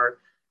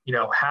smart.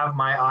 Have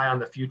my eye on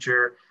the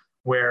future.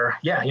 where,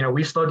 yeah,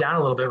 we've slowed down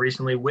a little bit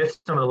recently with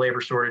some of the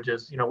labor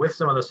shortages, with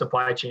some of the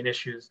supply chain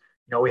issues.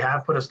 We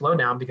have put a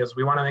slowdown because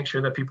we want to make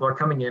sure that people are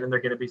coming in and they're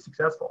going to be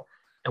successful.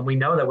 And we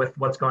know that with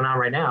what's going on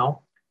right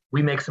now,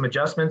 we make some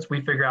adjustments, we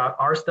figure out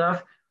our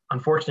stuff.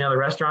 Unfortunately, other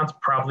restaurants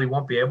probably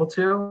won't be able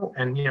to,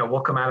 and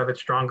we'll come out of it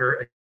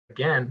stronger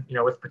again,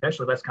 with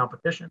potentially less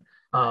competition.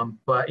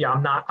 But yeah,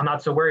 I'm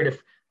not so worried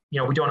if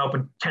we don't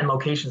open 10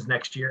 locations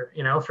next year.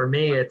 For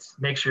me, it's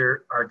make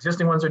sure our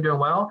existing ones are doing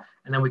well,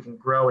 and then we can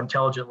grow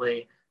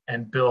intelligently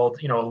and build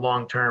a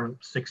long-term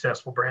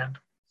successful brand.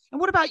 And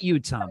what about you,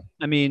 Tom?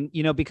 I mean,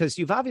 because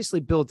you've obviously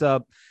built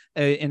up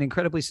an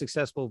incredibly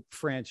successful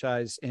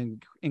franchise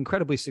and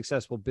incredibly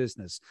successful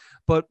business.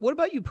 But what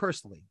about you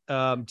personally?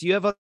 Do you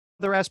have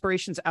other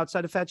aspirations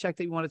outside of Fat Shack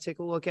that you want to take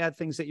a look at,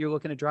 things that you're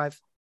looking to drive?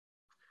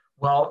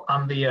 Well,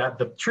 on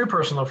the true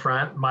personal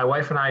front, my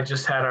wife and I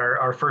just had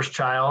our first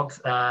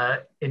child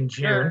in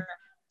June. Sure.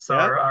 So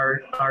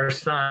yep. our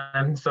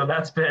son. So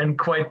that's been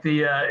quite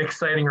the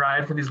exciting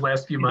ride for these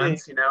last few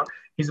months.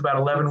 He's about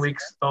 11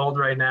 weeks old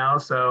right now.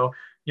 So,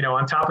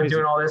 on top of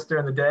doing all this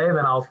during the day,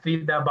 then I'll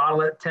feed that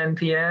bottle at 10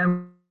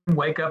 p.m.,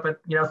 wake up at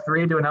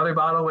 3, do another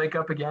bottle, wake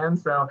up again.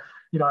 So,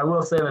 I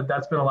will say that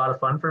that's been a lot of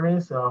fun for me.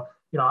 So,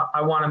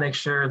 I want to make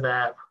sure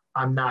that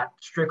I'm not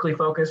strictly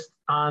focused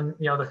on,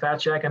 the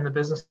Fat Shack and the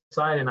business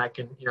side, and I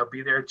can,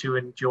 be there to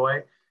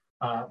enjoy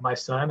my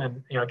son.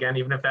 And, again,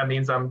 even if that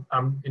means I'm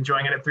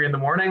enjoying it at 3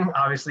 a.m,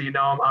 obviously,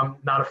 I'm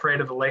not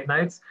afraid of the late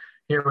nights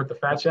here with the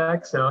Fat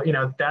Shack. So,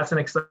 that's an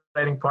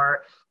exciting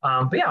part.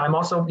 But yeah, I'm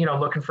also,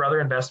 looking for other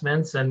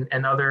investments and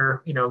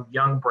other,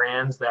 young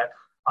brands that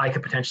I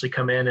could potentially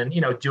come in and,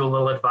 do a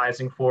little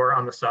advising for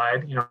on the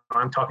side.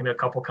 I'm talking to a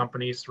couple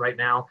companies right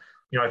now.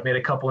 I've made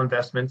a couple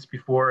investments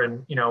before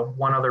and,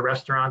 one other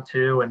restaurant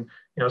too, and,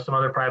 some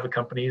other private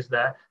companies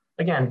that,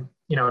 again,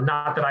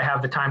 not that I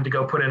have the time to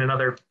go put in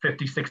another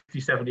 50, 60,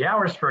 70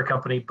 hours for a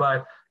company,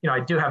 but, I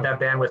do have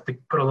that bandwidth to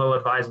put a little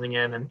advising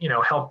in and,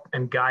 help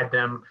and guide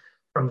them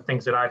from the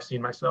things that I've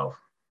seen myself.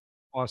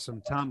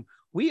 Awesome. Tom,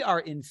 we are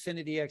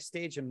Infinity X,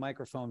 stage and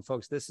microphone,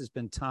 folks. This has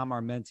been Tom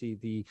Armenti,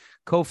 the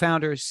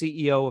co-founder,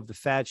 CEO of the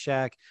Fat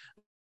Shack.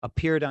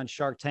 Appeared on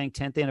Shark Tank,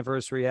 10th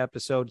anniversary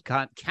episode,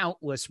 got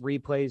countless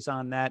replays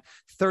on that,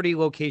 30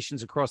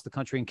 locations across the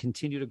country, and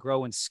continue to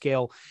grow and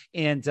scale.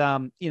 And,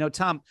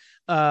 Tom,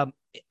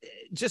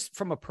 just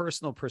from a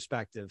personal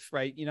perspective,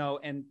 right?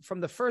 And from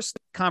the first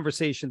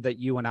conversation that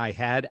you and I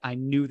had, I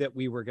knew that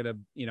we were going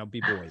to, be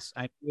boys.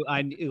 I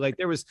like,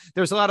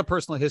 there's a lot of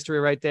personal history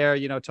right there,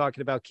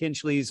 talking about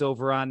Kinchley's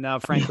over on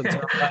Franklin.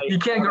 You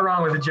can't go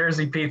wrong with a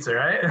Jersey pizza,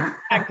 right?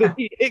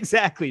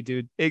 Exactly,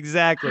 dude.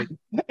 Exactly.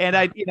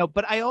 And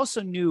but I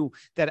also knew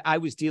that I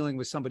was dealing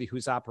with somebody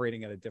who's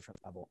operating at a different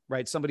level,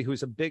 right? Somebody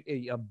who's a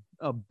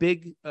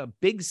big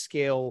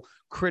scale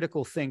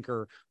critical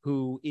thinker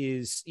who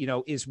is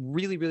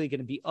really going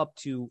to be up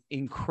to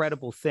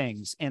incredible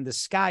things. And the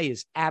sky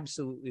is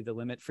absolutely the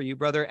limit for you,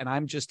 brother. And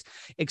I'm just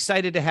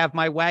excited to have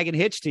my wagon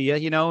hitched to you,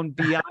 and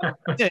be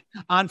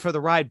on for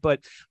the ride.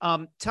 But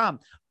Tom,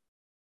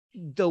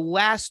 the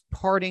last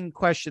parting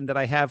question that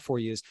I have for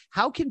you is,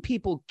 how can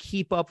people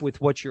keep up with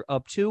what you're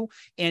up to?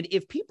 And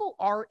if people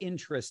are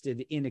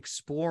interested in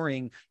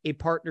exploring a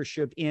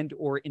partnership and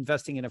or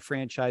investing in a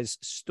franchise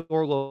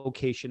store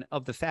location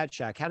of the Fat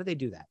Shack, how do they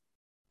do that?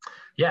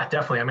 Yeah,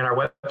 definitely. I mean,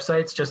 our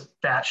website's just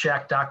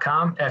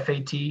fatshack.com,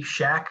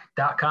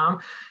 fatshack.com.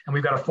 And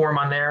we've got a form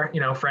on there,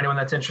 for anyone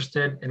that's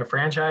interested in a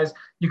franchise.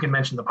 You can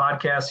mention the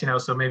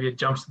podcast, so maybe it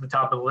jumps to the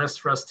top of the list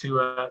for us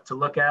to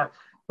look at.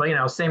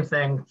 But, same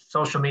thing,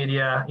 social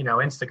media,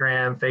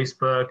 Instagram,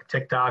 Facebook,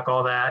 TikTok,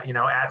 all that,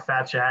 at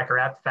Fat Shack or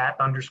at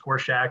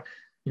 @fat_shack.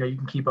 You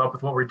can keep up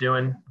with what we're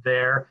doing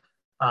there.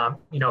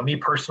 Me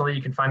personally,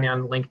 you can find me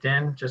on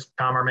LinkedIn, just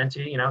Tom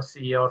Armenti,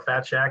 CEO of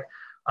Fat Shack.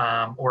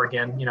 Or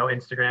again,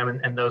 Instagram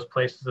and those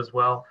places as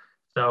well.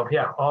 So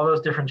yeah, all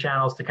those different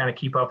channels to kind of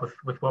keep up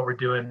with what we're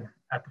doing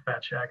at the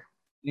Fat Shack.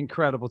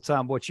 Incredible,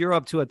 Tom. What you're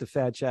up to at the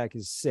Fat Shack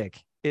is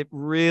sick. It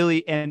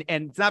really, and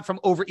it's not from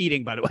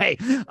overeating, by the way.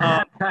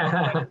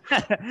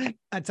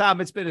 Tom,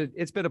 it's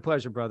been a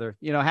pleasure, brother.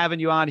 Having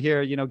you on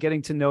here,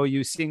 getting to know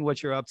you, seeing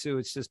what you're up to.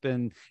 It's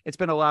been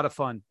a lot of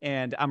fun,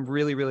 and I'm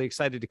really, really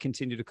excited to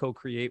continue to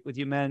co-create with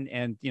you, men.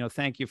 And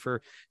thank you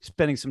for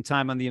spending some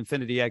time on the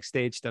Infinity X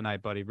stage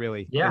tonight, buddy.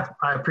 Really. Yeah,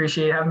 I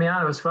appreciate having me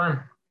on. It was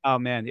fun. Oh,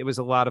 man, it was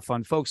a lot of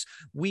fun. Folks,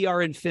 we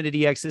are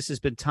Infinity X. This has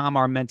been Tom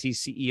Armenti,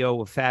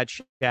 CEO of Fat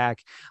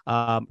Shack.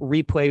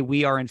 Replay,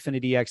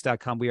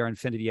 weareinfinityx.com. We are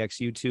Infinity X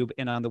YouTube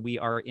and on the We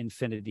Are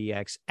Infinity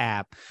X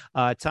app.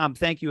 Tom,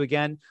 thank you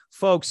again.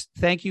 Folks,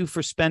 thank you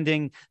for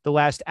spending the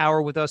last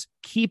hour with us.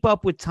 Keep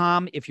up with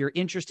Tom. If you're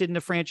interested in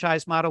the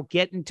franchise model,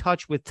 get in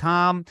touch with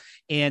Tom.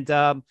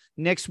 And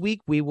next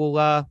week,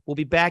 we'll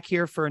be back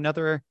here for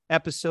another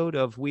episode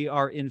of We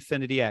Are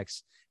Infinity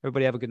X.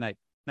 Everybody have a good night.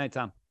 Night,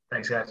 Tom.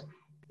 Thanks, guys.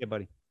 Yeah,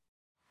 buddy.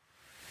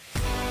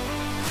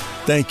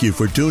 Thank you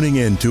for tuning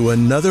in to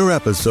another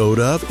episode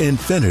of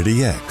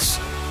Infinity X.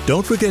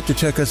 Don't forget to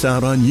check us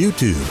out on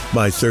YouTube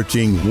by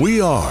searching We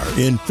Are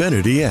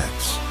Infinity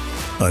X.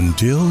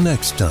 Until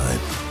next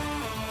time.